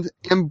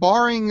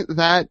barring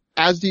that,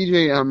 as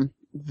DJM,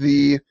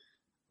 the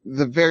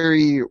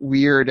very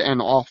weird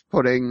and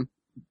off-putting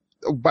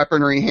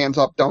weaponry hands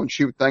up, don't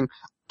shoot thing,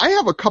 I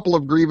have a couple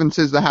of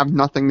grievances that have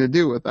nothing to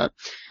do with that.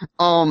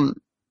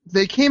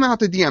 They came out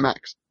to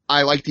DMX.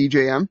 I like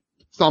DJM.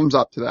 Thumbs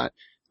up to that.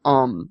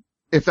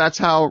 If that's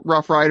how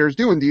Rough Riders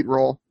do indeed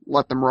roll,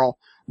 let them roll.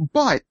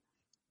 But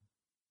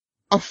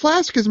a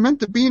flask is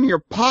meant to be in your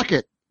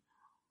pocket.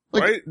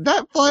 Like, right?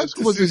 That flask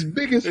was as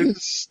big as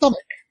his stomach.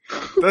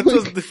 That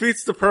just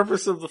defeats the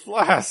purpose of the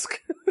flask.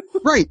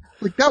 Right.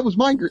 Like, that was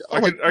my...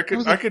 I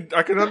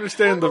could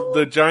understand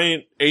the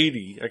giant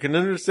 80. I can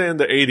understand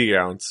the 80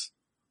 ounce.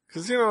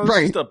 Cause, it's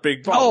just a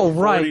big bottle. Oh,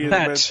 right.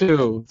 That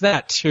too.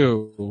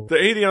 The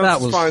 80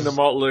 ounce is fine, the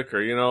malt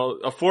liquor,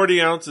 A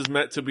 40 ounce is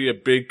meant to be a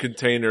big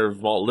container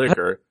of malt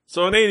liquor.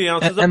 So an 80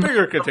 ounce is a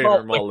bigger container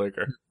of malt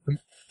liquor.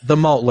 The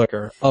malt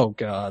liquor. Oh,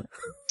 God.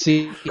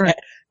 See,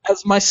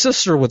 as my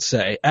sister would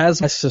say,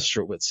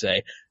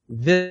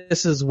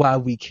 this is why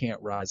we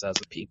can't rise as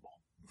a people.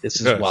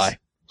 This is why.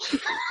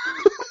 Shout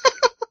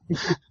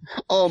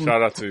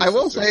out to I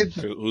will say,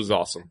 who's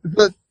awesome.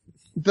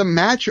 The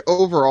match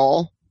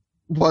overall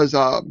was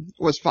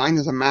fine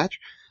as a match.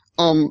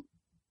 And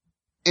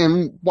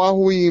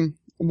while we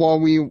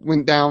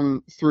went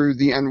down through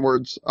the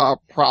N-words,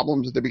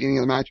 problems at the beginning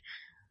of the match,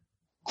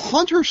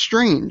 Hunter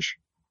Strange,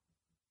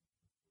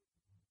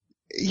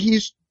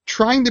 he's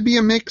trying to be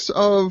a mix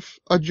of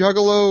a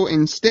Juggalo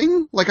and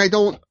Sting. Like,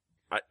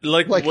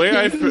 Like Like,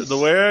 the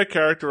way I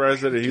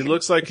characterize it, he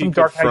looks like he Some could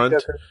Dark Knight front,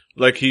 Joker.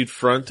 like he'd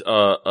front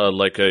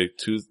like a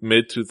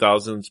mid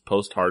 2000s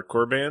post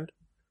hardcore band.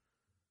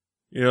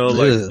 You know,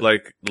 Ugh.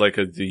 like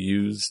a The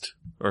Used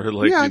or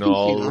like Yeah, I you know can see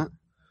all that.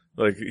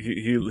 like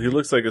he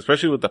looks like,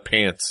 especially with the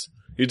pants,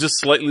 he's just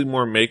slightly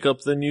more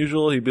makeup than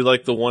usual. He'd be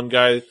like the one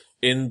guy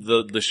in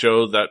the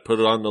show that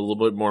put on a little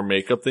bit more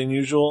makeup than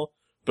usual,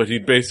 but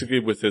he'd basically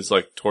with his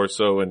like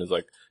torso and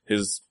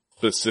his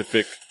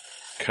specific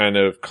kind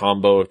of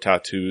combo of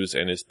tattoos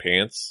and his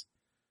pants.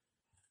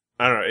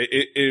 I don't know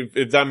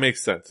if that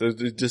makes sense.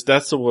 It just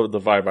that's the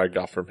vibe I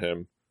got from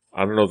him.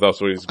 I don't know if that's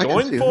what he's I can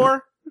going see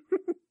for,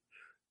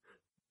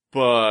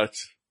 but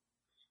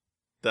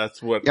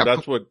that's what Yeah,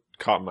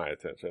 caught my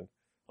attention.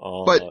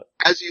 But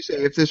as you say,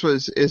 if this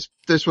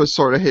was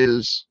sort of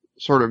his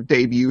sort of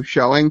debut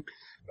showing,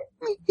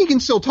 he can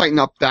still tighten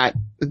up that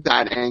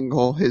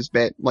angle, his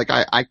bit. Like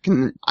I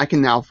can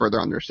now further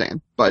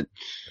understand. But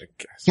I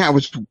guess. yeah,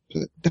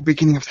 the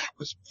beginning of that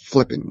was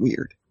flipping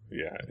weird.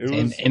 Yeah, it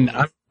was. And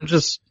I'm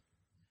just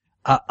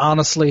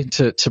honestly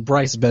to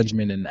Bryce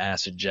Benjamin and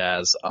Acid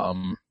Jazz.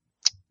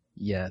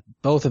 Yeah,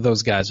 both of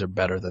those guys are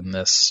better than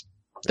this.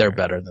 They're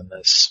better than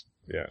this.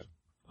 Yeah.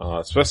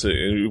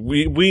 Especially,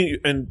 we,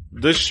 and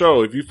this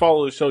show, if you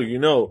follow the show, you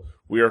know,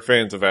 we are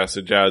fans of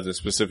Acid Jazz and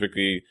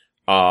specifically,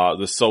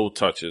 the Soul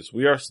Touches.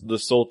 We are the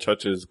Soul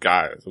Touches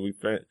guys. We're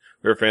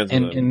fans of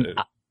them. And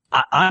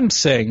I'm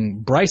saying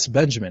Bryce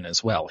Benjamin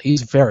as well.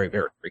 He's very,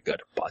 very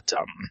good. But,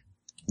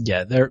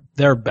 yeah,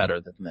 they're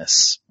better than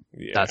this.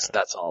 Yeah.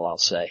 That's all I'll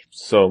say.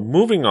 So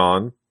moving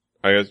on,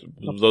 I guess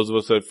those of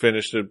us that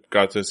finished it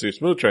got to see a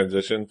smooth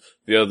transition.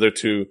 The other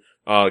two,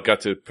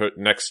 got to put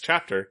next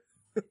chapter.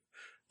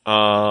 Can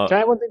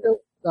I add one thing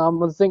though?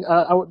 One thing,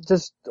 I would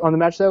just on the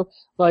match though,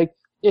 like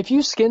if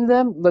you skin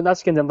them, not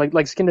skin them,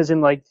 like skin as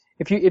in like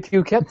if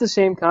you kept the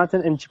same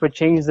content and but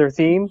changed their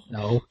theme.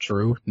 No,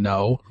 Drew.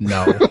 No.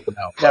 No, not like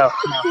that.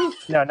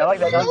 Not like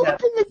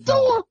that. Open the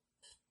door.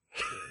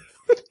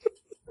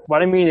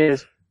 What I mean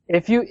is,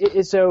 if you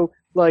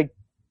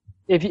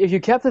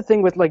kept the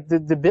thing with like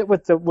the bit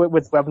with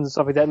weapons and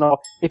stuff like that and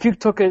all, if you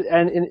took it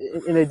and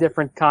in a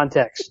different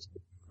context,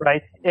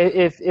 right?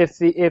 If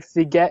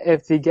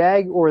the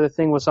gag or the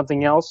thing was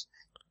something else,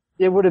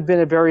 it would have been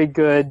a very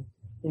good,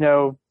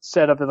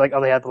 setup that like,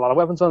 oh, they have a lot of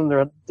weapons on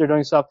them, they're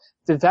doing stuff.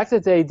 The fact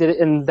that they did it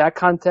in that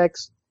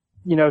context,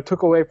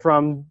 took away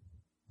from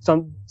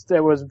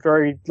that was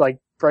very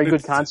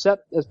good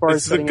concept as far as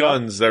it's the setting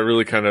guns that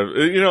really kind of,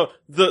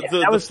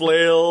 the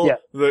flail, yeah.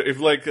 if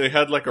like they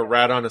had like a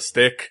rat on a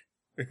stick,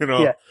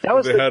 yeah, that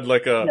was they had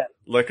like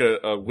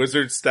a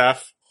wizard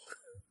staff.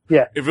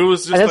 Yeah. If it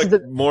was just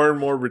and more and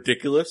more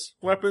ridiculous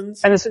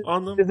weapons and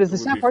on them. The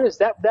sad part is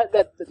that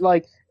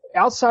like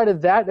outside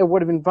of that it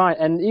would have been fine.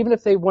 And even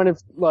if they wanted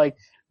like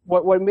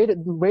what made it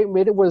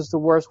was the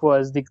worst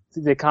was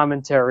the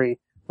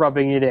commentary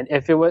rubbing it in.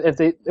 If they wanted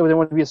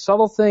to be a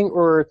subtle thing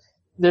or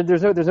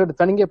there's no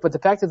defending it, but the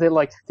fact that they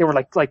were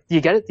like do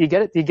you get it? Do you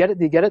get it? Do you get it?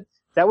 Do you get it?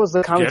 That was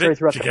the commentary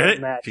throughout the whole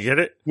match. Do you get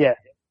it? Yeah.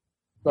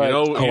 I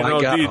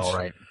got it all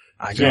right.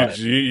 I Dude, got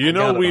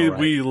it.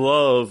 we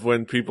love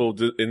when people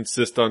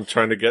insist on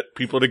trying to get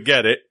people to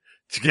get it.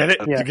 To get it?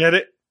 Yeah. To get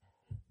it?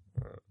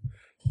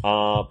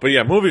 But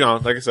yeah, moving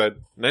on. Like I said,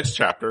 next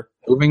chapter.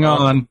 Moving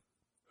on.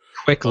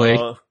 Quickly.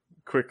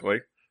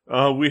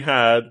 We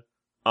had,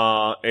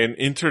 an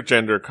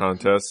intergender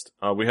contest.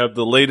 We have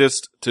the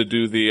latest to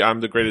do the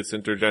I'm the greatest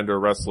intergender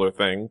wrestler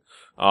thing.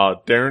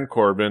 Darren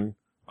Corbin,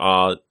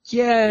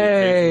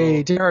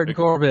 Yay! Darren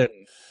Corbin.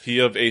 he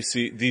of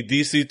AC, the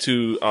DC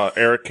to,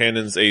 Eric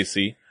Cannon's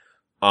AC.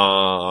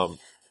 Aaron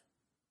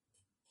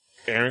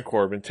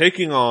Corbin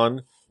taking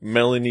on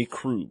Melanie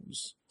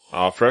Cruz.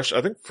 Fresh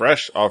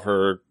off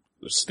her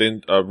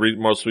stint,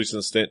 most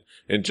recent stint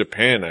in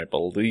Japan, I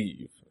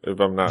believe. If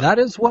I'm not. That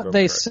is what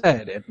they correct.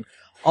 said. And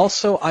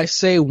also, I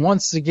say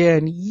once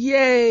again,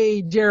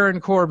 yay,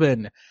 Darren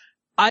Corbin.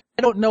 I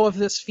don't know if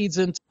this feeds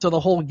into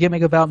the whole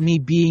gimmick about me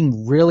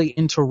being really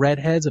into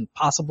redheads and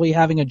possibly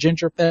having a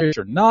ginger fetish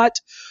or not.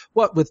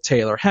 What with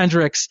Taylor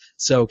Hendricks,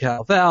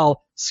 SoCal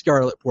Val,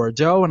 Scarlett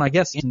Bordeaux, and I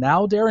guess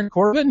now Darren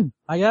Corbin,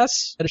 I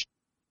guess?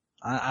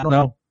 I don't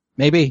know.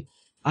 Maybe.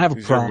 I have a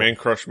He's your problem. Man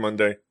Crush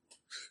Monday.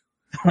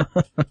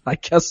 I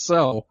guess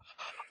so.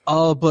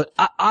 But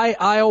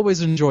I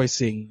always enjoy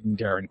seeing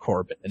Darren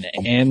Corbin,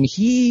 and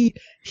he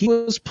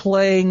was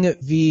playing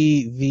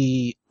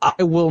the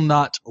I will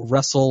not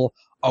wrestle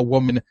a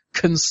woman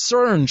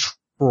concern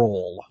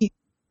troll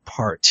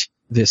part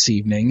this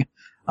evening,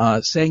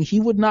 saying he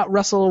would not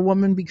wrestle a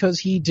woman because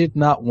he did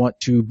not want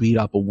to beat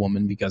up a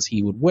woman because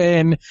he would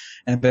win.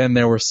 And then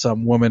there was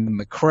some woman in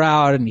the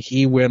crowd and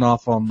he went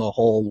off on the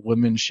whole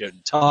women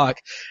shouldn't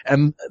talk.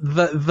 And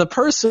the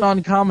person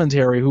on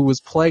commentary who was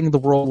playing the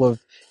role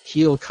of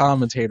heel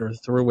commentator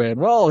threw in,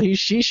 well,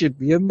 she should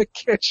be in the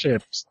kitchen.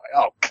 It's like,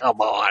 oh,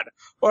 come on.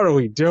 What are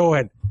we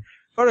doing?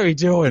 What are we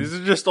doing? These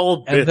are just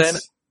old And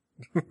bits.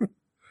 then,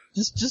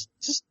 just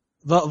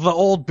the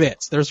old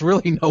bits. There's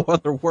really no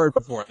other word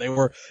for it. They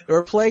were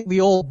playing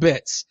the old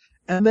bits.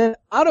 And then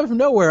out of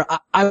nowhere,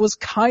 I was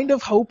kind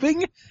of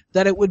hoping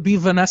that it would be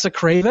Vanessa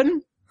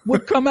Craven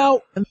would come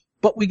out,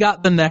 but we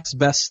got the next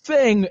best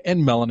thing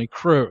in Melanie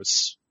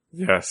Cruz.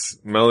 Yes,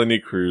 Melanie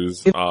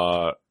Cruz,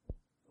 who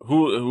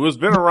has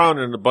been around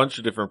in a bunch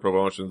of different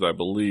promotions, I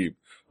believe.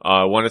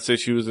 I want to say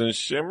she was in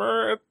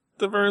Shimmer at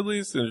the very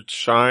least, and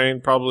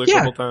Shine probably a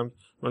couple times.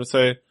 I want to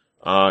say,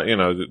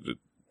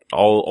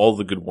 all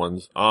the good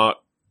ones.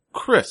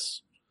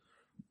 Chris,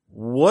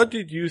 what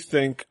did you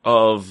think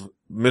of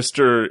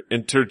Mr.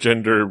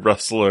 Intergender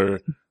Wrestler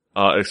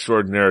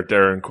extraordinaire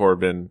Darren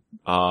Corbin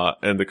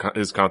and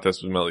his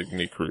contest with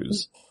Melanie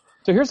Cruz?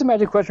 So here's the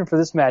magic question for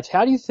this match: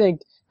 How do you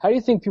think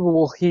people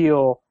will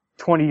heel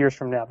 20 years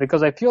from now?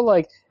 Because I feel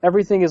like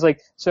everything is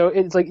like, so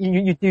it's like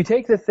you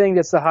take the thing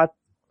that's the hot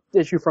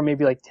issue from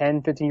maybe like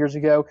 10, 15 years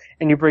ago,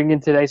 and you bring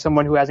in today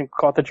someone who hasn't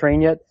caught the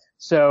train yet.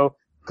 So,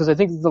 because I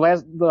think the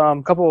last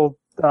couple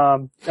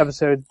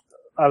episodes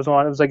I was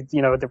on, it was like,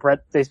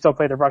 they still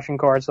play the Russian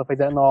card, stuff like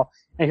that and all.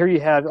 And here you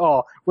have,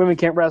 women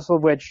can't wrestle,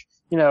 which,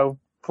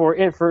 for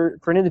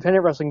an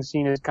independent wrestling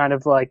scene is kind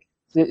of like,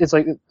 it's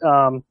like, like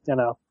a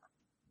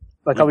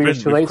couple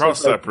years too late. We've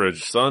crossed that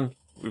bridge, son.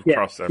 We've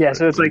crossed that bridge. Yeah,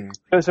 so it's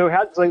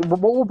like,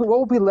 what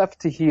will be left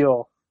to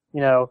heal,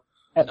 they'll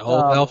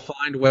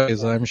find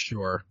ways, I'm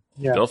sure.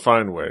 Yeah. They'll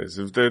find ways.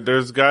 If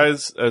there's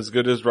guys as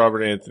good as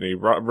Robert Anthony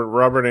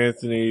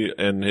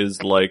and his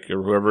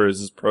or whoever is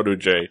his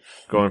protege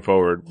going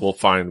forward will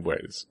find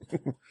ways.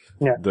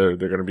 Yeah. They're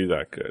gonna be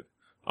that good.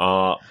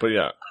 But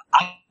yeah.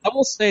 I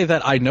will say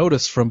that I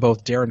noticed from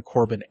both Darren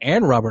Corbin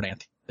and Robert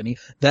Anthony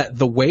that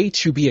the way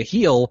to be a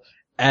heel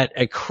at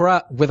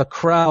with a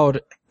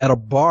crowd at a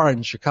bar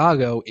in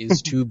Chicago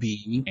is to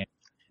be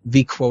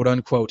the quote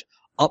unquote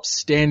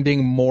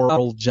upstanding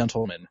moral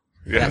gentleman.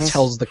 Yes. That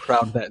tells the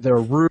crowd that they're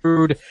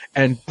rude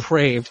and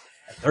depraved.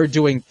 And they're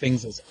doing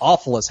things as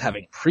awful as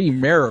having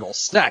premarital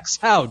sex.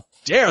 How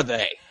dare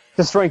they?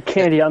 Just throwing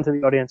candy onto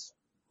the audience.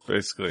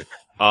 Basically.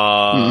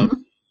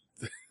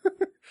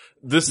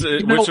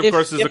 Which of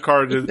course is the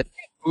card that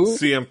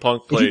CM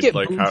Punk played. If you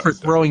get booed for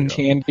throwing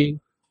candy,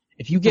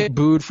 if you get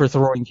booed for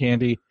throwing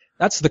candy,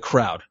 that's the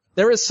crowd.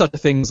 There is such a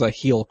thing as a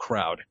heel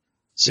crowd.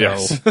 So,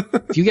 yes.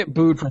 if you get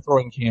booed for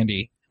throwing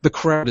candy, the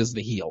crowd is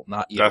the heel,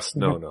 not you. That's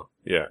no.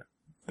 Yeah.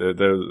 They're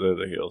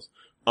the heels.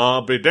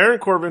 But Darren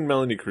Corbin,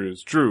 Melanie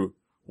Cruz. Drew,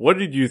 what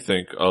did you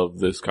think of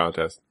this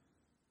contest?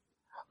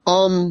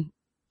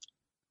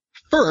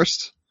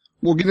 First,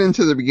 we'll get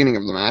into the beginning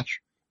of the match.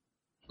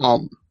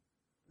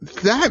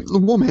 That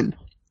woman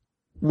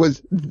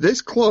was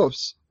this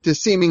close to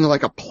seeming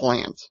like a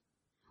plant.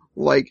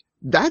 Like,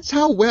 that's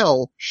how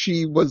well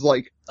she was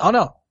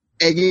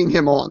egging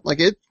him on. Like,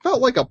 it felt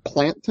like a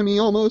plant to me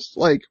almost.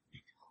 Like,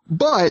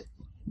 but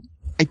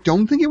I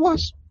don't think it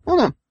was. I don't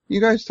know.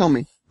 You guys tell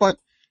me. But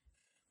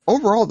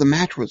overall, the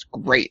match was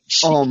great.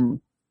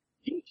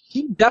 He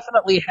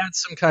definitely had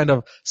some kind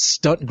of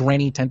stunt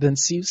granny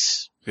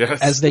tendencies, yes,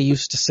 as they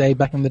used to say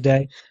back in the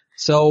day.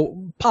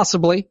 So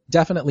possibly,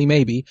 definitely,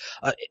 maybe,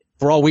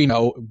 for all we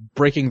know,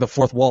 breaking the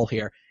fourth wall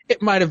here,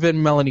 it might have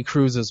been Melanie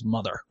Cruz's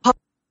mother.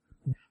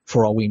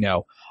 For all we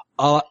know.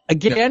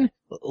 Again,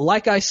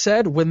 like I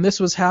said, when this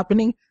was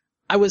happening,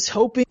 I was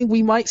hoping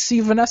we might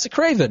see Vanessa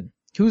Craven,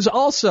 who's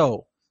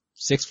also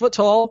 6 foot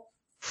tall,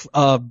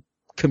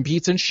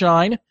 competes in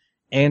Shine,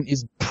 and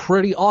is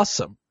pretty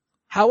awesome.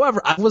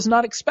 However, I was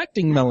not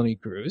expecting Melanie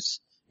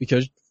Cruz,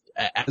 because,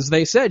 as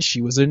they said,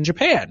 she was in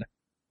Japan.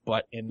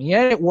 But in the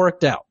end, it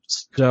worked out.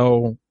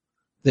 So,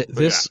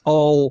 this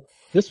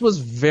was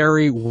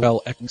very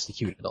well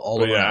executed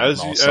all around.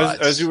 Yeah,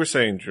 as you were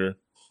saying, Drew.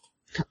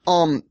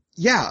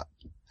 Yeah.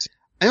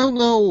 I don't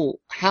know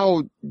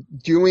how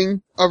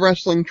doing a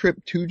wrestling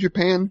trip to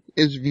Japan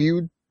is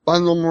viewed by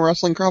the normal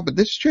wrestling crowd, but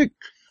this chick,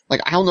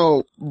 I don't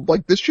know,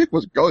 this chick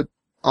was good.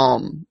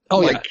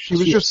 She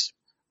was just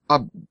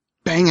a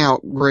bang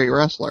out great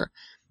wrestler.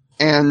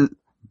 And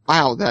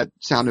wow, that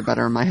sounded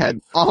better in my head.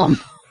 But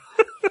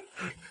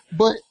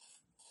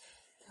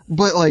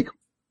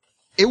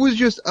it was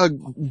just a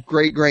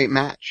great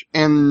match.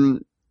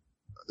 And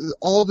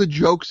all the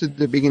jokes at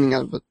the beginning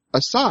of it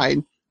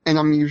aside, and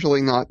I'm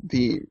usually not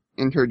the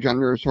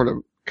intergender sort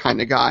of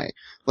kind of guy.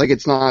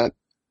 It's not,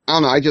 I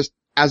don't know,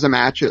 as a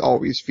match, it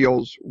always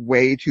feels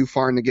way too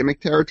far into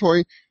gimmick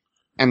territory.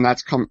 And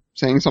that's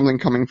saying something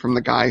coming from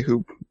the guy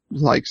who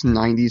likes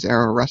 90s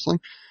era wrestling.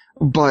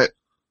 But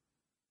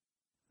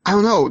I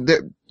don't know,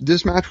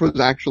 this match was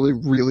actually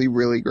really,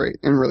 really great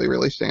and really,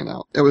 really stand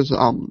out. It was,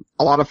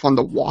 a lot of fun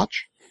to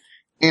watch,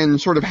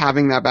 and sort of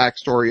having that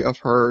backstory of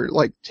her,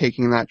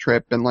 taking that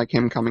trip and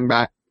him coming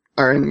back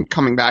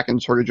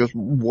and sort of just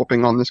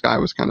whooping on this guy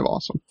was kind of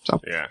awesome.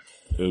 So. Yeah.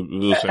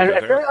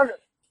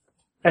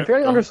 And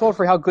fairly undersold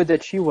for how good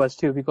that she was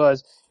too,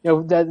 because,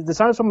 the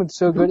sign of someone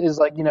so good is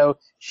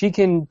she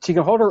can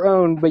hold her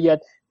own, but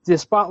yet the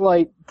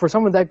spotlight, for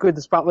someone that good,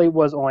 the spotlight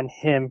was on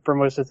him for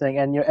most of the thing.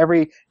 And,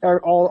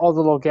 all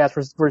the little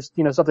gasps were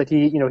stuff that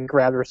he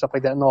grabbed or stuff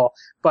like that and all.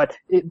 But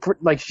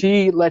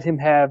she let him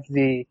have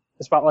the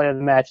spotlight of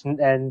the match,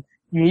 and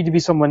you need to be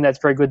someone that's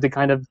very good to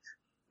kind of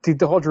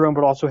to hold your own,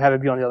 but also have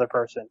it be on the other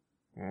person.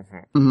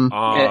 Mm-hmm.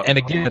 Mhm. And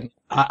again,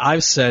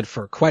 I've said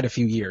for quite a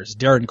few years,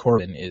 Darren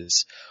Corbin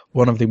is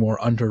one of the more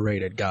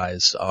underrated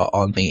guys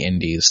on the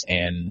indies,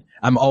 and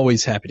I'm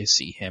always happy to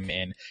see him.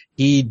 And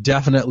he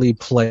definitely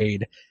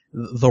played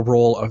the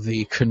role of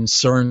the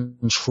concern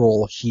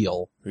troll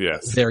heel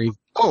Yes. very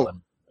Oh,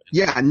 well.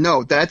 yeah,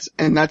 no, that's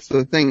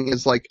the thing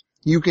is like,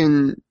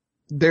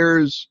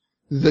 there's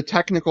the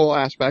technical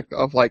aspect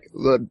of like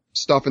the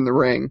stuff in the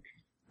ring,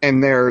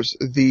 and there's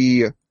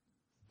the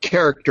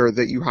character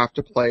that you have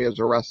to play as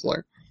a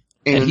wrestler.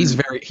 And he's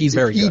very he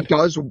good.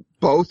 does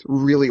both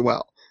really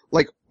well.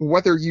 Like,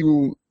 whether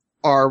you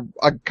are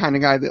a kind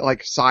of guy that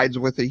like sides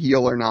with a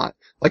heel or not,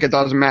 like it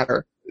doesn't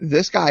matter.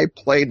 This guy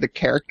played the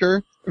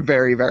character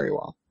very, very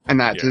well. And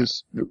that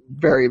is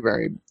very,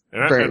 very,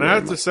 And I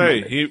have to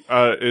say,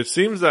 it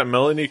seems that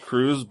Melanie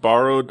Cruz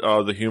borrowed,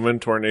 the Human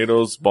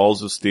Tornado's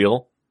Balls of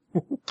Steel.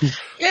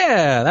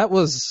 Yeah, that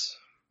was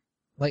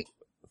like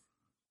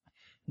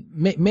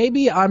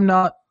maybe I'm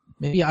not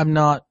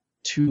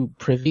too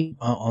privy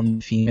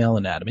on female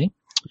anatomy,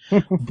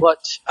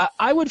 but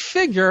I would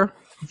figure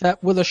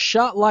that with a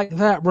shot like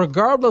that,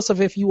 regardless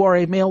of if you are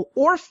a male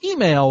or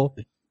female,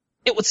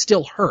 it would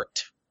still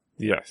hurt.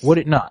 Yes. Would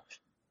it not?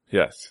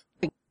 Yes.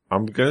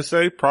 I'm gonna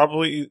say,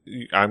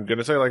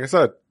 like I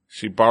said,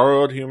 she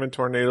borrowed Human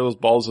Tornado's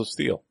Balls of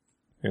Steel.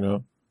 You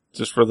know?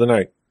 Just for the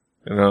night.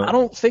 You know? I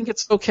don't think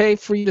it's okay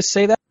for you to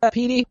say that,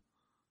 Petey.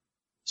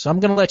 So I'm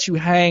gonna let you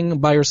hang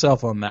by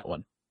yourself on that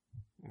one.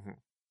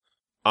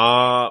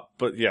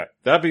 But yeah,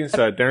 that being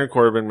said, Darren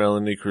Corbin,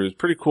 Melanie Cruz,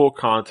 pretty cool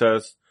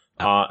contest.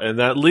 And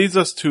that leads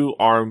us to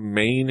our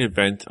main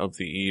event of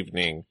the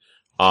evening,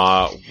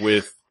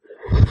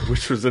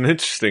 which was an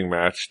interesting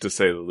match, to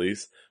say the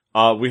least.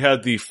 We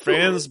had the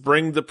Fans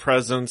Bring the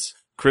Presents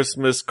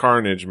Christmas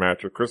Carnage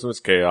match, or Christmas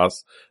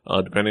Chaos,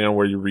 depending on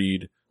where you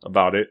read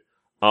about it.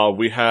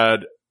 We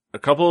had a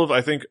couple of,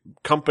 I think,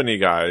 company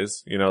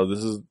guys. You know,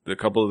 this is a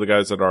couple of the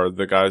guys that are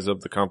the guys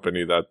of the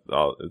company that,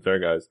 their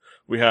guys.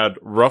 We had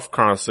Rough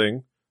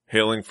Crossing,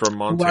 hailing from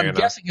Montana. Who I'm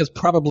guessing is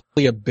probably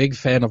a big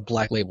fan of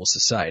Black Label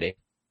Society.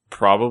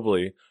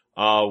 Probably.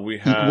 We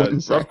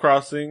had Rough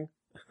Crossing,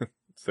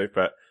 safe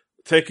bet,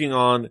 taking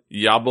on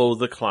Yabo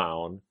the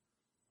Clown.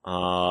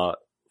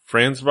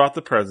 Franz brought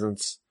the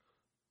presents,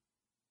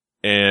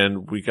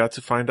 and we got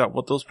to find out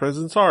what those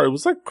presents are. It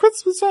was like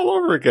Christmas all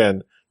over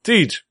again.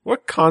 Deej,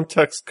 what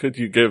context could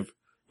you give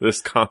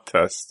this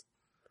contest?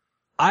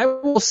 I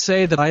will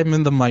say that I'm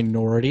in the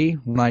minority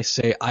when I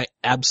say I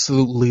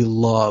absolutely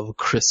love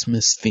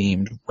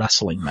Christmas-themed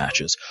wrestling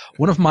matches.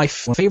 One of my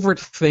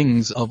favorite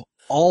things of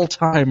all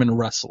time in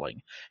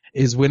wrestling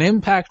is when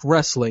Impact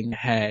Wrestling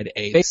had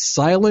a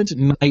Silent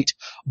Night,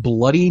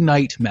 Bloody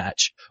Night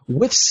match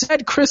with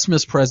said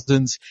Christmas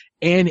presents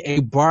and a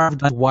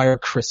barbed wire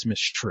Christmas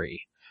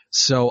tree.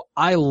 So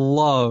I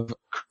love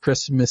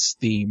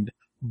Christmas-themed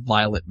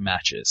violent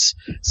matches.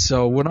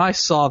 So when I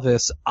saw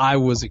this, I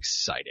was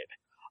excited.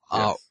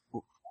 Yes.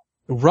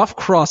 Rough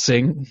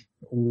Crossing,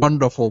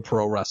 wonderful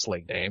pro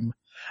wrestling name,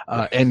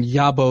 and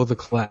Yabo the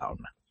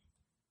Clown.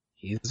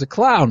 He's a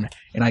clown,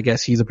 and I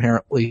guess he's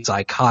apparently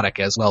psychotic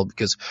as well,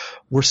 because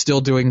we're still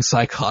doing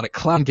psychotic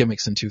clown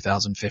gimmicks in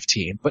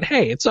 2015. But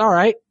hey, it's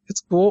alright. It's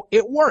cool.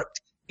 It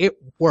worked.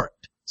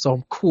 So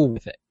I'm cool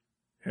with it.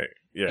 Hey,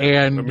 yeah.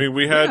 And I mean,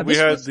 we had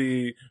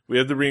the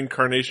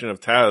reincarnation of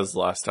Taz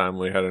last time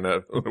we had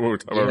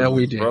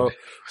we did. Bro.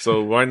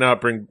 So why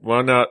not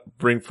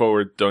bring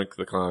forward Doink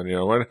the Clown? You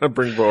know, why not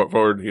bring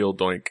forward heel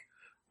Doink?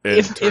 And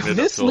If turn it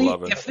up to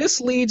 11? If this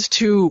leads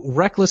to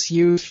Reckless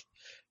Youth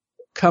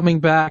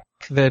coming back,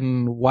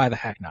 then why the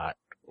heck not?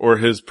 Or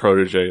his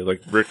protege,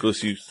 like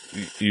Reckless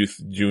Youth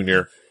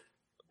Jr.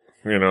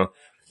 You know,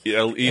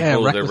 El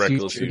Hijo de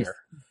Reckless Youth.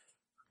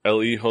 El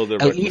Hijo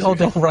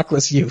de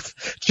Reckless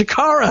Youth.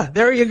 Chikara!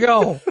 There you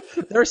go!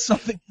 There's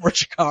something for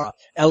Chikara.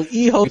 El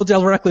Hijo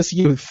del Reckless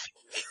Youth.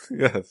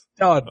 Yes.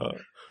 Done.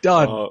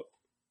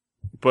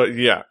 But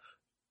yeah.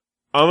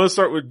 I'm gonna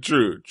start with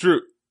Drew.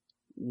 Drew,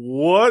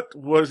 what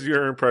was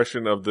your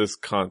impression of this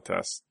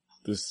contest?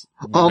 This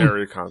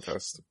merry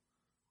contest?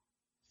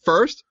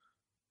 First,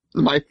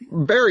 my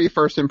very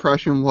first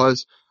impression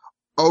was,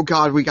 oh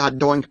god, we got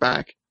Doink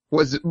back.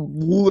 Was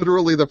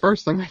literally the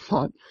first thing I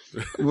thought.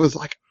 It was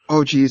like,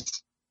 oh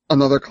geez,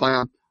 another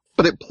clown.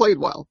 But it played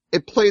well.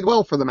 It played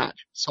well for the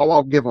match, so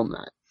I'll give them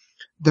that.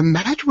 The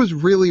match was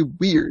really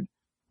weird.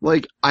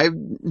 Like, I have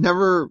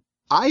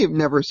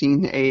never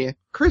seen a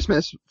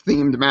Christmas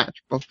themed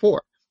match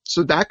before.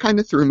 So that kind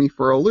of threw me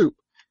for a loop.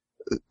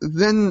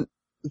 Then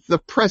the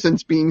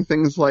presents being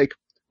things like,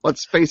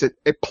 let's face it,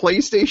 a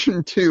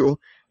PlayStation 2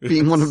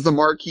 being one of the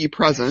marquee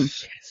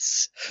presents.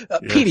 Yes.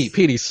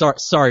 Petey,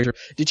 sorry.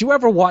 Did you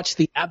ever watch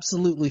the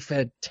absolutely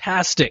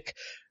fantastic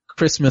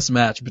Christmas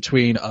match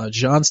between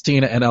John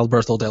Cena and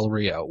Alberto Del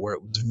Rio, where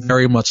it was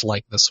very much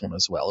like this one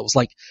as well? It was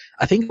like,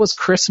 I think it was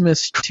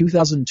Christmas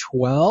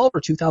 2012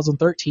 or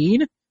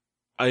 2013.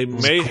 I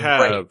may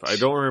have. I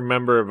don't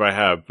remember if I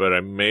have, but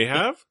I may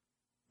have.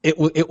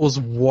 It was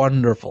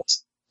wonderful.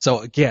 So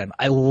again,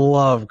 I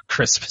love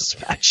Christmas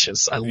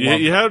matches. I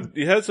love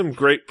you had some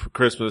great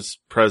Christmas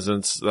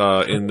presents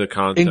in the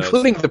contest,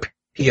 including the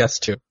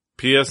PS2.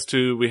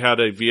 PS2. We had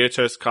a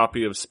VHS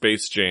copy of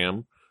Space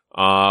Jam.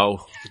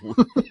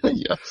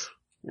 Yes.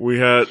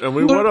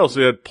 What else?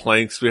 We had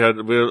planks. We had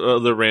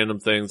other random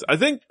things. I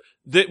think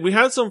that we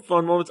had some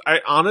fun moments.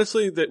 I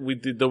honestly,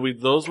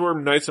 those were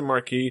nice and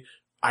marquee.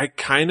 I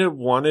kind of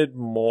wanted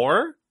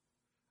more.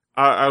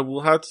 I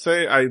will have to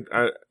say,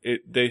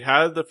 they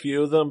had a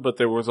few of them, but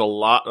there was a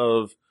lot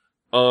of,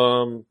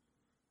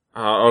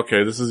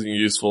 okay, this isn't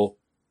useful.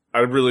 I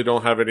really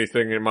don't have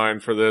anything in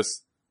mind for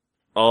this.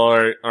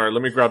 Alright,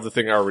 let me grab the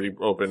thing I already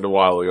opened a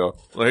while ago.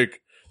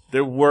 Like,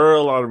 there were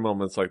a lot of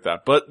moments like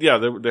that. But yeah,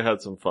 they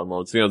had some fun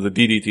moments. You know, the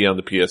DDT on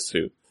the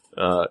PS2.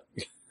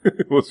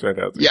 It was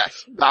fantastic.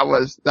 Yes, that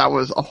was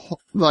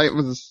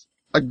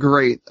a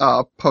great,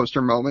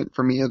 poster moment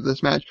for me of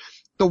this match.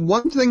 The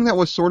one thing that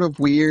was sort of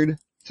weird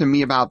to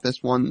me about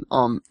this one,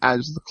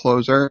 as the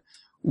closer,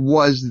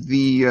 was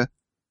the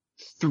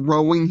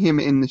throwing him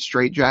in the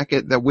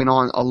straitjacket that went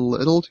on a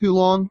little too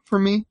long for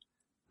me.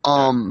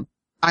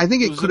 I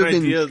think it could have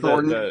been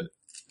shortened.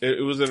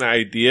 It was an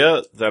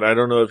idea that I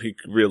don't know if he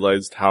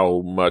realized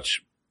how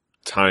much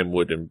time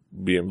would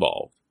be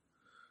involved.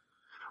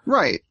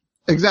 Right.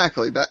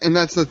 Exactly. And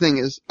that's the thing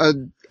is, a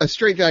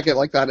straitjacket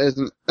like that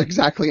isn't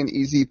exactly an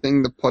easy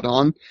thing to put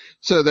on.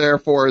 So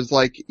therefore is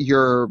like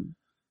your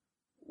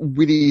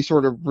witty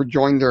sort of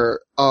rejoinder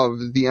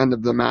of the end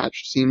of the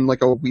match seemed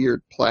like a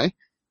weird play.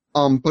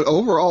 But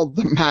overall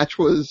the match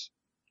was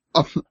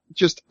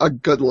just a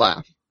good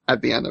laugh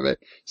at the end of it.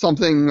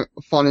 Something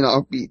fun and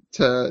upbeat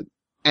to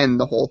end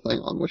the whole thing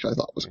on, which I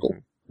thought was cool.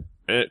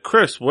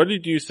 Chris, what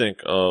did you think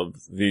of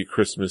the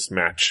Christmas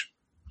match?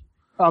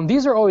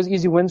 These are always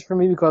easy wins for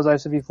me because I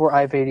said before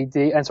I have ADD,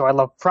 and so I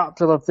love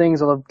props, I love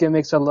things, I love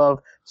gimmicks, I love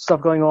stuff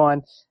going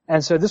on.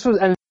 And so it was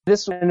a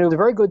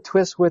very good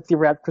twist with the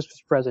wrapped Christmas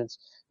presents.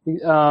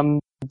 I'm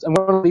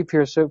going to leap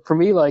here. So for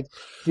me, like,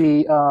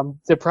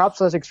 the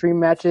props less extreme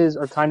matches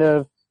are kind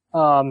of,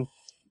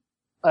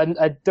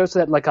 a dose of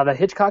that, like, the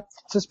Hitchcock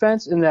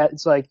suspense in that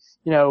it's like,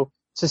 you know,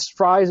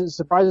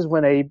 surprises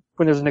when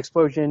there's an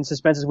explosion,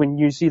 suspense is when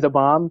you see the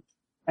bomb,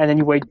 and then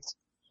you wait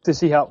to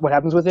see what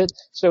happens with it.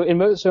 So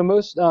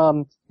most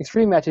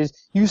extreme matches,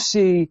 you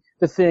see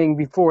the thing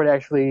before it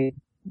actually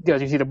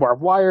goes. You see the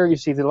barbed wire, you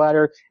see the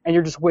ladder, and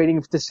you're just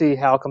waiting to see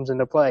how it comes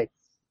into play.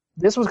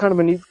 This was kind of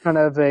a neat, kind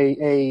of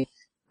a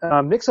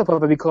mix up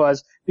of it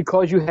because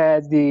you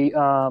had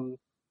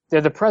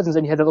the presence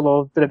and you had a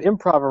little bit of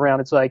improv around.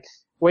 It's like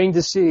waiting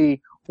to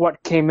see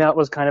what came out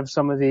was kind of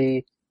some of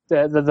the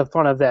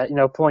fun of that, you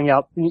know, pulling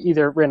out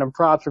either random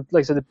props or,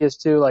 like I said, the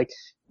PS2, like,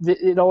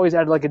 it always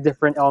added like a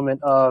different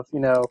element of, you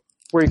know,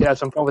 where you could have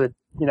some fun with it,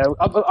 you know,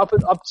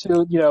 up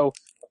to, you know,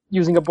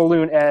 using a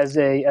balloon as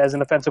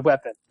an offensive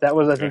weapon. That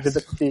was, I think,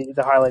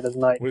 the highlight of the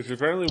night. Which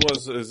apparently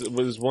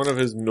was one of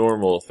his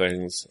normal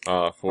things,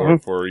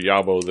 for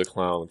Yabo the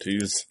Clown, to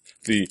use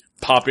the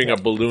popping a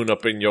balloon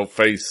up in your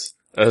face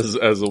as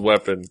a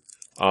weapon,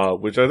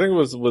 which I think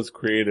was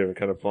creative and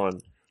kind of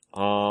fun.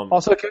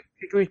 Also, could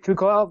we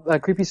call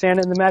out Creepy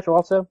Santa in the match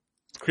also?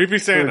 Creepy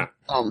Santa.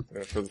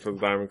 For the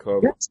Diamond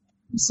Club. Yes.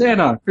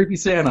 Creepy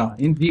Santa,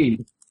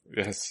 indeed.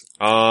 Yes.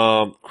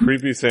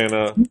 Creepy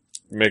Santa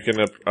making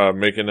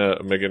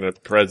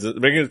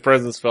his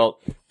presence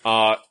felt,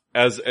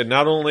 as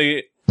not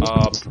only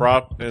a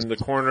prop in the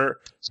corner,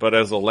 but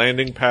as a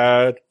landing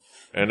pad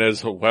and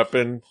as a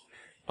weapon.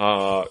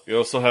 You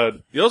also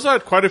had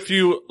quite a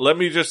few, let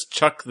me just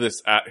chuck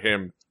this at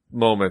him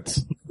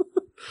moments.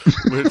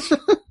 Which,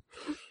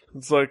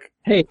 it's like,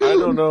 hey, I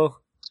don't know.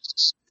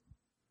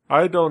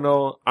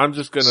 I'm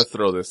just gonna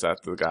throw this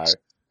at the guy.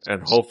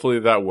 And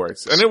hopefully that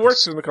works. And it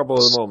works in a couple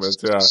of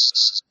moments, yeah.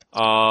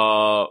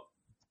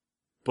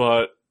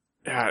 But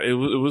yeah, it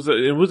was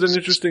an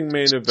interesting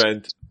main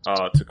event,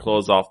 to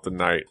close off the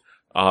night.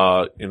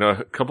 You know,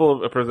 a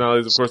couple of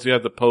personalities. Of course, you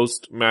had the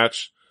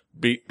post-match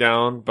beat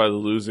down by the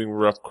losing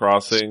Rough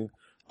Crossing,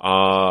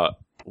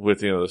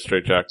 with, you know, the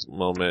straitjacket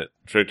moment.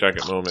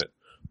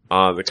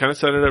 They kind of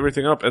set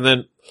everything up. And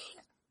then,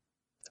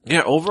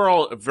 yeah,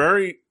 overall, a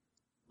very,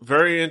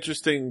 very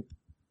interesting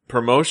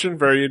promotion,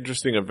 very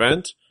interesting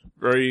event,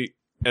 very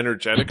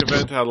energetic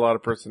event, had a lot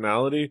of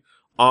personality.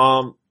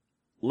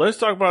 Let's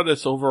talk about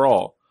this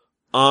overall.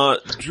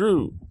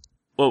 Drew,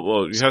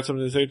 well, you had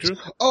something to say, Drew?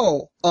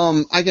 Oh,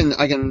 I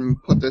can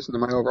put this into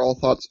my overall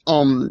thoughts.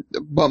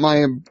 But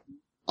my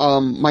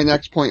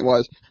next point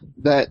was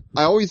that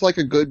I always like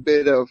a good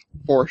bit of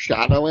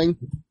foreshadowing.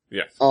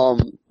 Yes.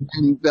 And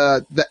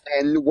the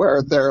end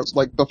where they're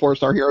like the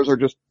 4-star heroes are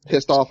just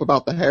pissed off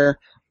about the hair.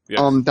 Yes.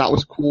 That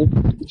was cool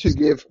to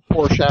give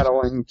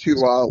foreshadowing to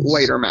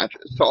later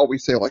matches. To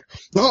always say like,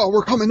 "Oh,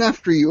 we're coming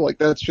after you." Like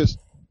that's just,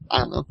 I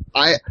don't know.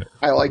 I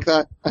like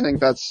that. I think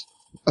that's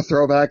a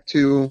throwback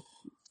to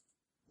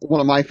one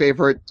of my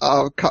favorite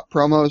cut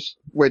promos,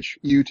 which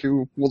you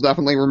two will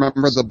definitely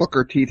remember, the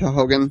Booker T to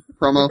Hogan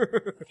promo.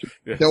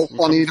 Yes. Still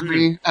funny to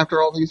me after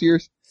all these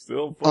years.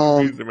 Still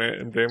funny,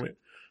 man. Damn it.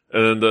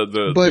 And then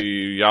the But-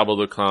 Yabba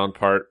the Clown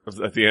part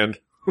at the end,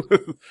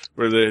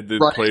 where they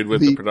Right, played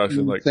with the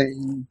production, like,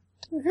 thing.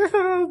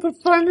 the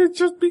fun is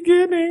just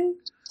beginning.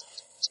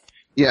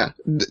 Yeah,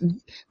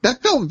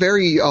 that felt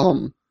very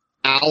Al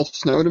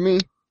Snow to me,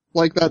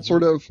 like that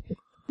sort of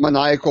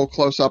maniacal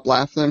close-up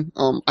laugh thing.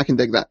 I can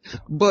dig that.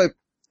 But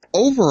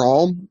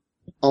overall,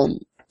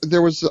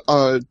 there was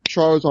a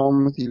show I was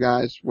on with you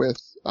guys with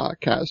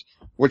Kaz,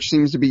 which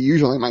seems to be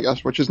usually my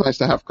guest, which is nice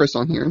to have Chris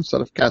on here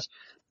instead of Kaz.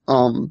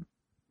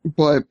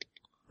 But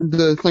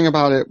the thing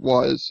about it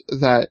was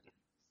that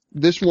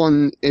this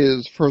one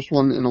is first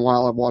one in a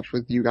while I've watched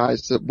with you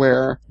guys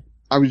where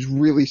I was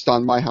really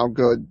stunned by how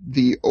good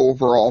the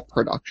overall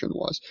production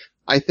was.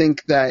 I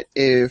think that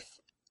if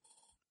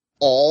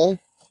all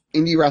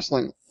indie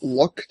wrestling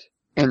looked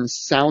and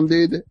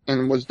sounded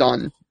and was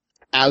done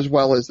as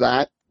well as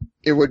that,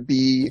 it would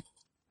be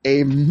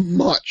a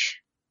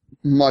much,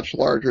 much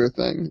larger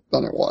thing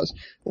than it was.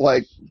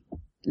 Like,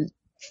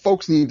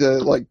 folks need to,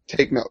 like,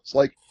 take notes.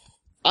 Like,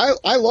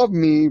 I love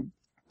me,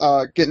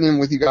 getting in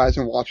with you guys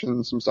and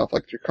watching some stuff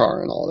like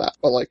Jakar and all that,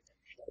 but like,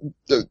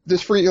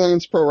 this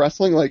Freelance Pro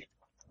Wrestling, like,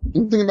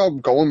 I'm thinking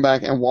about going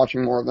back and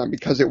watching more of them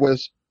because it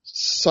was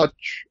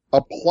such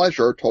a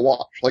pleasure to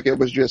watch. Like, it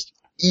was just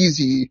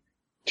easy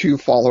to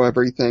follow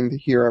everything, to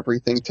hear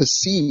everything, to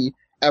see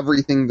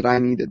everything that I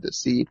needed to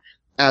see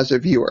as a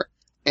viewer.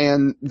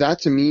 And that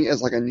to me,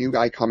 as like a new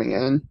guy coming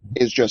in,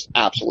 is just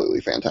absolutely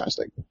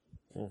fantastic.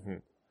 Mm-hmm.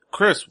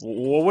 Chris,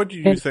 what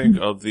did you think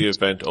of the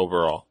event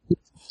overall?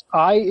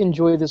 I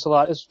enjoyed this a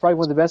lot. It's probably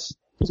one of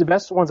the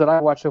best ones that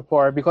I've watched so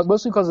far,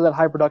 mostly because of that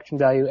high production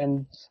value,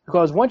 and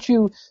because once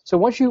you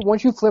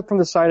flip from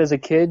the side as a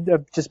kid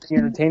of just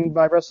being entertained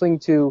by wrestling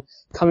to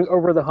coming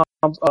over the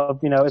hump of,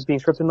 it being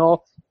scripted and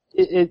all,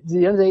 at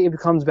the end of the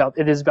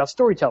day, it is about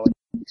storytelling.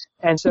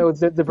 And so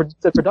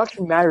the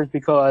production matters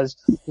because,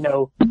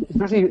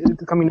 especially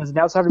coming as an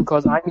outsider,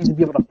 because I need to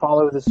be able to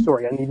follow the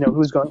story. I need to know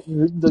what's going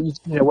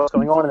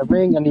on in the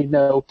ring. I need to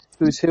know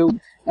who's who.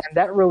 And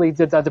that really,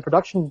 the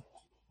production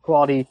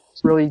quality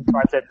really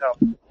drives that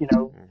home.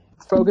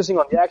 Focusing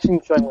on the action,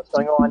 showing what's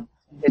going on,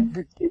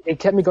 it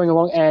kept me going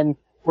along. And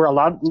where a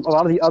lot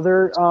of the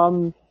other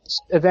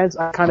events,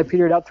 I kind of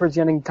petered out towards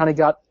the end and kind of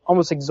got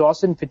almost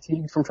exhausted and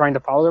fatigued from trying to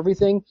follow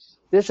everything.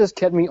 This just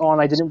kept me on.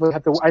 I didn't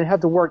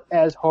have to work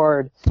as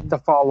hard to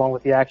follow along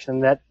with the action.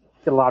 That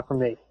did a lot for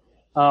me.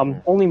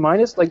 Only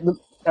minus, like,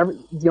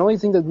 the only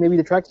thing that maybe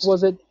detracted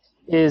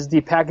is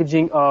the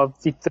packaging of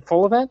the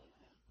full event.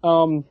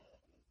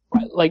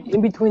 Like,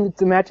 in between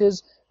the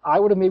matches, I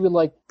would have maybe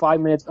like 5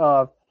 minutes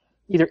of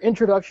either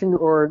introduction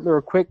or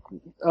a quick,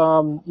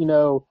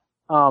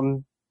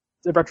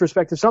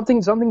 retrospective,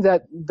 something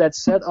that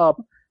set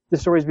up the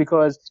stories,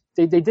 because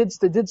they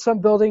did some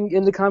building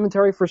in the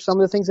commentary for some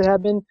of the things that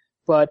happened,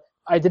 but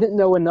I didn't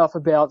know enough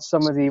about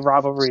some of the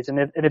rivalries, and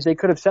if they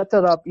could have set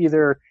that up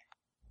either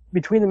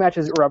between the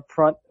matches or up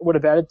front, would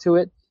have added to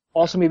it.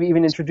 Also, maybe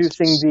even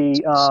introducing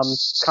the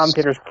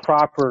commentators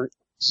proper,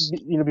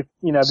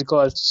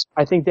 because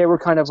I think they were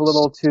kind of a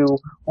little too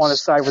on the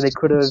side where they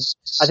could have.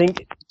 I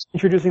think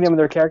introducing them and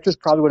their characters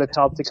probably would have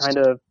helped to kind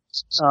of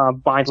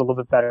bind a little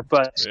bit better.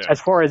 But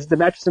as far as the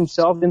matches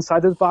themselves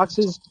inside those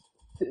boxes,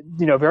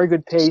 very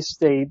good pace.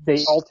 They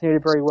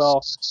alternated very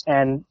well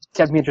and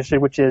kept me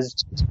interested, which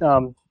is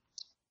an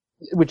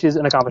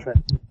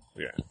accomplishment.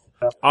 Yeah.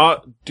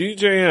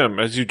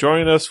 DJM, as you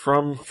join us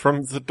from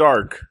the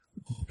dark,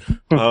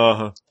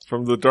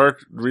 from the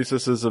dark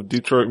recesses of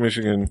Detroit,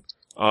 Michigan,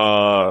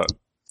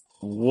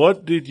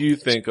 what did you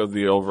think of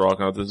the overall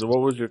contest, and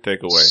what was your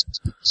takeaway?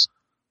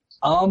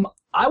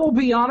 I will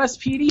be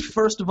honest, Petey.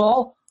 First of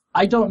all,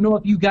 I don't know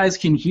if you guys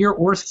can hear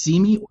or see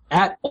me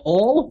at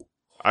all.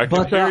 I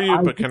can hear you,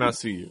 but cannot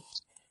see you.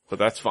 But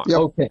that's fine. Yep.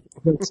 Okay.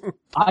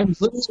 I'm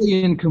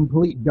literally in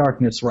complete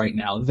darkness right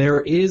now.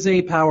 There is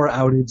a power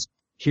outage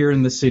here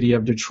in the city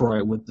of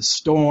Detroit with the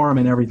storm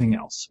and everything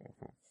else.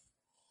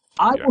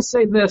 I will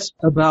say this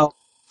about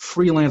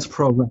Freelance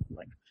Pro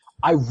Wrestling.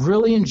 I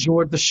really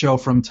enjoyed the show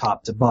from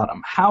top to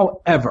bottom.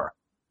 However,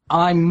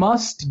 I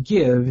must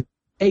give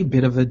a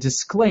bit of a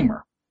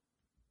disclaimer.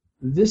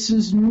 This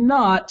is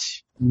not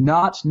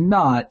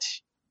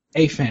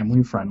a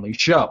family-friendly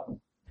show.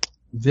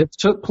 This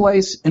took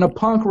place in a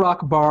punk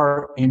rock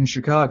bar in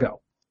Chicago.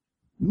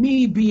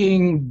 Me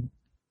being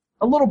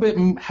a little bit,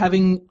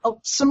 having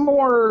some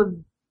more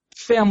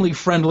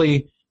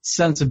family-friendly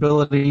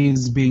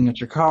sensibilities, being a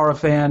Chikara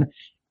fan,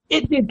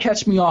 it did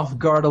catch me off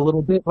guard a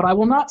little bit, but I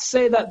will not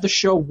say that the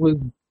show was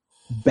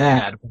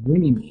bad by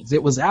any means.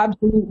 It was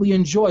absolutely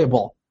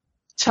enjoyable.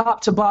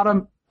 Top to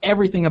bottom,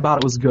 everything about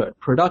it was good.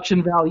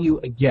 Production value,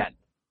 again.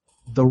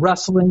 The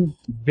wrestling,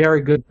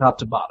 very good top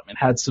to bottom. It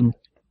had some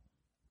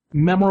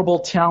memorable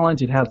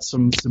talent. It had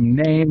some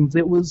names.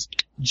 It was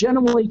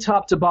generally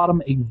top to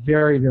bottom a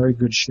very, very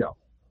good show.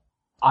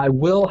 I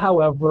will,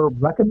 however,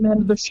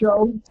 recommend the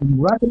show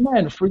and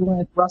recommend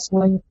Freelance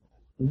Wrestling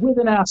with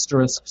an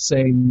asterisk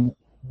saying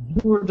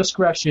viewer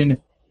discretion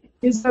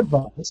is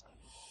advised.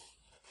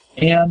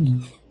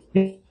 And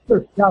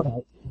shout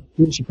out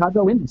to the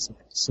Chicago Indie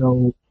Center.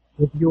 So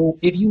if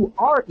you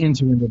are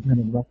into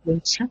independent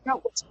wrestling, check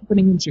out what's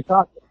happening in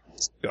Chicago.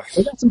 Yes.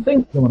 They got some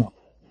things going on.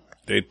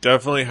 They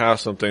definitely have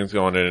some things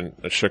going in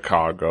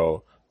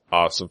Chicago.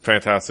 Some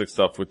fantastic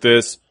stuff with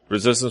this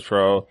Resistance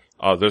Pro.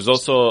 There's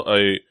also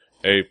a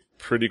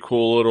pretty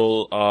cool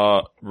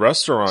little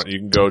restaurant you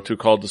can go to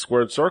called the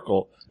Squared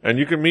Circle, and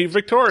you can meet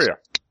Victoria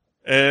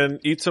and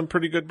eat some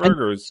pretty good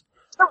burgers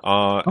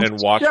and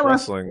watch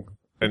wrestling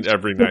and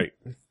every night.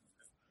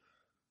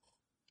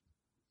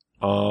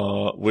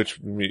 Which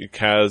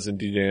Kaz and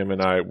DJM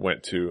and I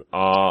went to.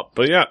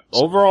 But yeah,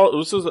 overall,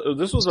 this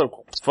was a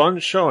fun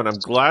show, and I'm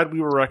glad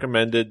we were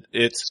recommended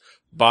it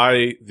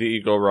by the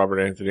Eagle Robert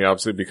Anthony,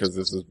 obviously, because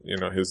this is,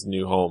 his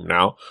new home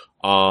now.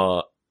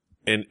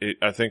 And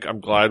I think I'm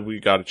glad we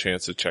got a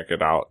chance to check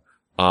it out.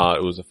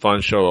 It was a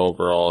fun show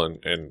overall,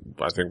 and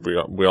I think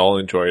we all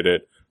enjoyed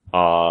it.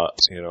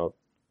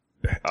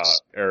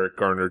 Eric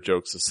Garner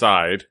jokes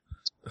aside.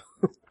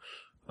 It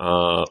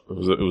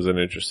was an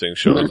interesting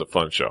show. It was a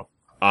fun show.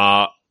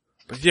 But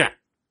yeah,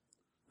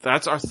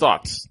 that's our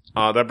thoughts.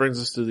 That brings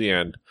us to the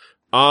end.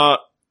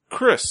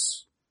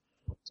 Chris,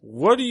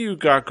 what do you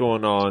got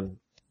going on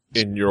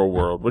in your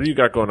world? What do you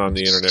got going on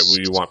the internet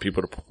where you want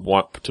people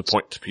to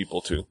point to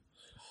people to?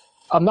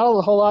 Not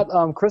a whole lot.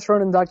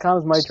 ChrisRonan.com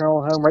is my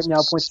eternal home. Right now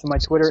it points to my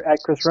Twitter at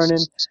Chris Ronan.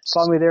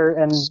 Follow me there,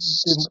 and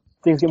if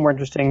things get more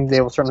interesting, they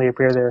will certainly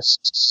appear there.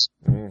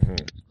 Mm-hmm.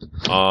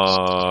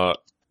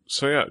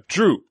 So yeah,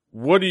 Drew,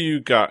 what do you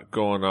got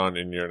going on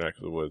in your neck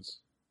of the woods?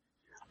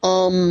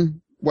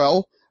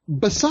 Well,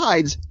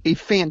 besides a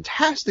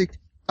fantastic,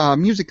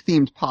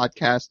 music-themed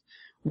podcast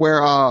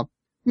where,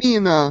 me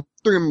and,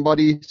 three of my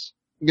buddies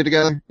get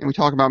together and we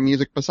talk about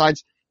music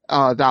besides,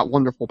 that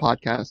wonderful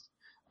podcast,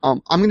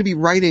 I'm gonna be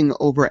writing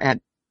over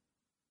at,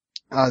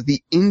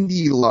 the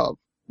Indie Love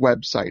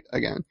website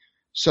again.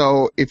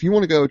 So if you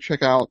want to go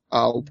check out,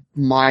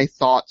 my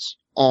thoughts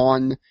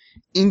on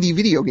indie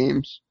video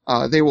games,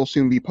 they will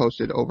soon be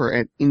posted over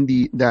at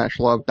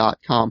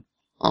indie-love.com.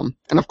 And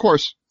of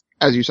course,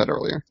 as you said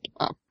earlier,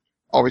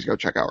 always go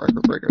check out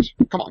Record Breakers.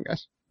 Come on,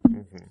 guys.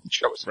 Mm-hmm. The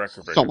show is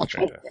Record so much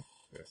fun.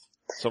 Yes.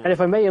 So, And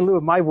if I may, in lieu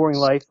of my boring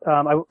life,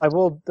 I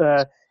will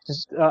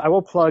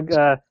plug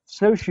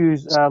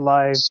Snowshoes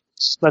live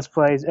Let's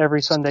Plays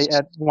every Sunday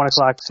at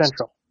 1:00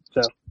 Central.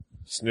 So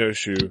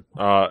Snowshoe,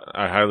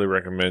 I highly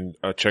recommend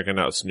checking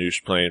out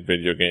Snoosh playing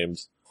video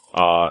games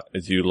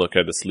as you look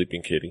at a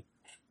sleeping kitty.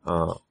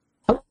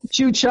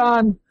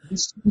 Chu-chan,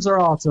 these games are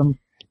awesome.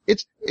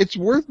 It's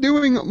worth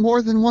doing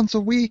more than once a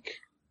week.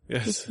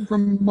 Yes. Just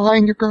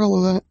remind your girl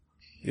of that.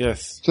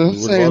 Yes. Just We would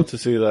saying. love to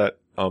see that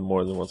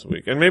more than once a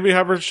week. And maybe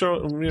have her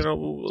show,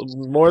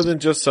 more than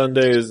just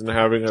Sundays and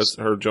having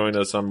her join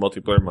us on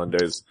Multiplayer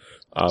Mondays.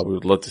 We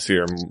would love to see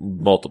her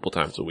multiple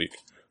times a week.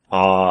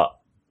 But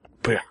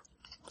yeah,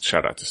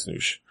 shout out to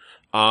Snoosh.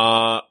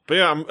 But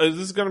yeah,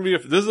 this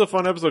is a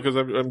fun episode because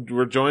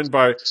we're joined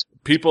by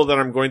people that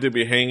I'm going to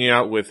be hanging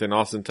out with in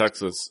Austin,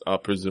 Texas,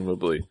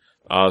 presumably.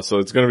 So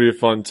it's going to be a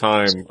fun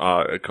time,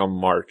 come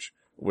March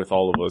with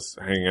all of us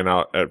hanging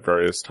out at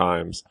various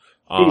times.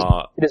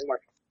 it is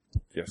March.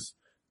 Yes.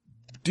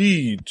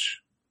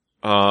 Deej,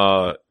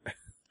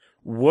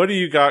 what do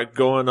you got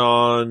going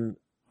on,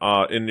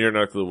 in your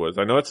neck of the woods?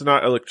 I know it's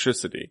not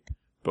electricity,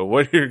 but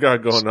what do you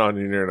got going on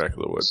in your neck of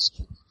the woods?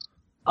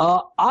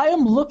 I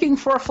am looking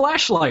for a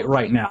flashlight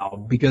right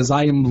now because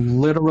I am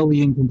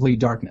literally in complete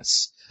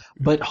darkness.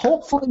 But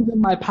hopefully when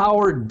my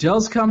power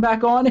does come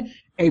back on,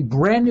 a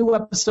brand new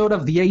episode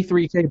of the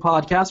A3K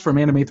podcast from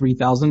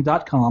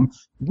anime3000.com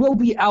will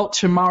be out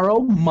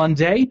tomorrow,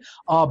 Monday.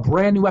 A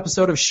brand new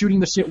episode of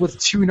Shooting the Shit with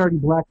Two Nerdy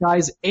Black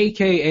Guys,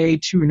 aka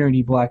Two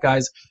Nerdy Black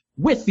Guys,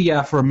 with the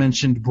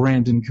aforementioned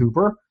Brandon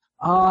Cooper.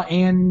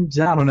 And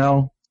I don't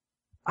know.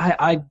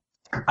 I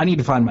need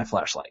to find my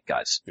flashlight,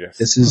 guys. Yes.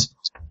 This is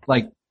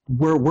like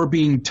we're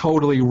being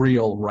totally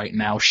real right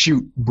now.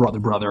 Shoot,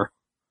 brother.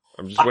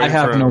 I'm just waiting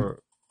for him.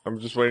 I'm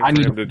just waiting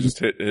for him to just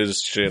hit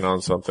his chin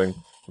on something.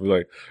 Be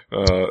like,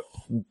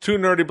 Two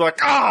Nerdy Black.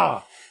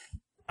 Have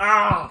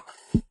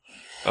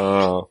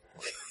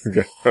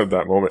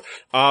that moment.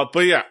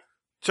 But yeah,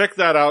 check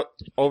that out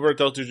over at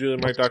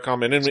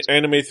DeltaJulianMike.com and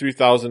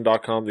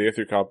Anime3000.com. The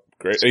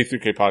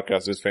A3K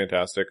podcast is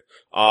fantastic.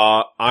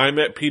 I'm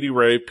at PD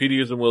Ray.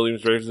 PD is in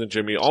Williams, Ray is in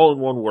Jimmy, all in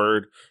one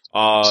word.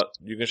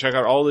 You can check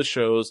out all the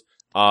shows.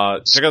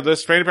 Check out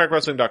this,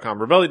 FannyPackWrestling.com,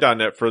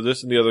 Rebelli.net for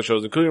this and the other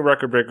shows, including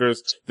Record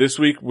Breakers. This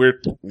week,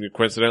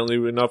 coincidentally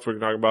enough, we're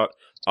talking about,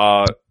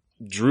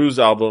 Drew's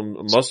album,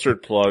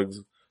 Mustard Plugs.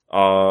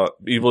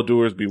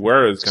 Evildoers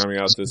Beware is coming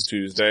out this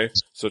Tuesday.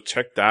 So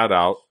check that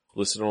out.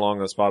 Listen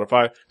along on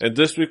Spotify. And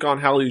this week on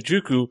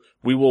Halijuku,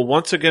 we will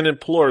once again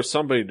implore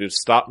somebody to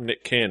stop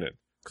Nick Cannon.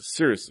 'Cause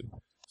seriously,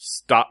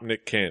 stop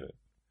Nick Cannon.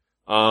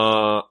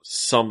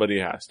 Somebody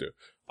has to.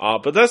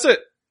 But that's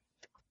it.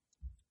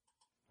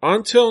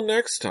 Until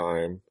next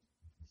time,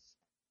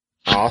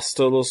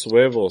 hasta los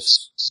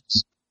huevos.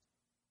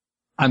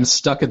 I'm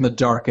stuck in the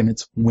dark and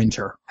it's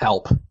winter.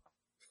 Help.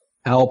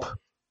 Help.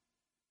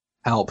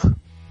 Help.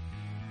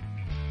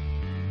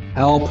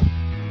 Help.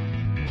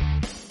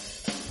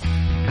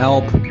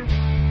 Help.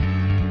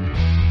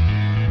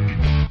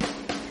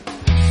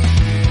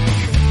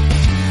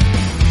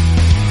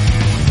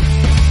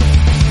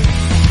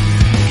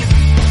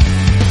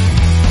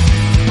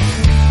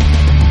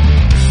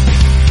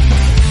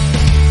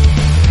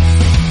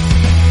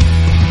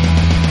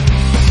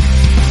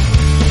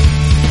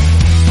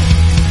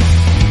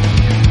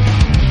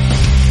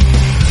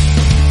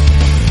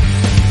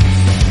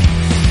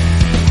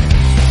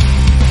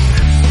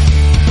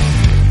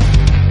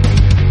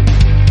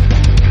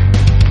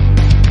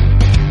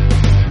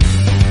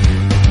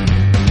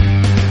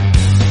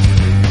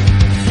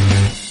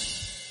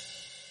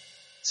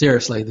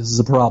 Seriously, this is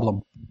a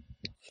problem.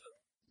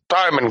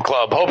 Diamond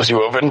Club hopes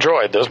you have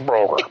enjoyed this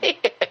program.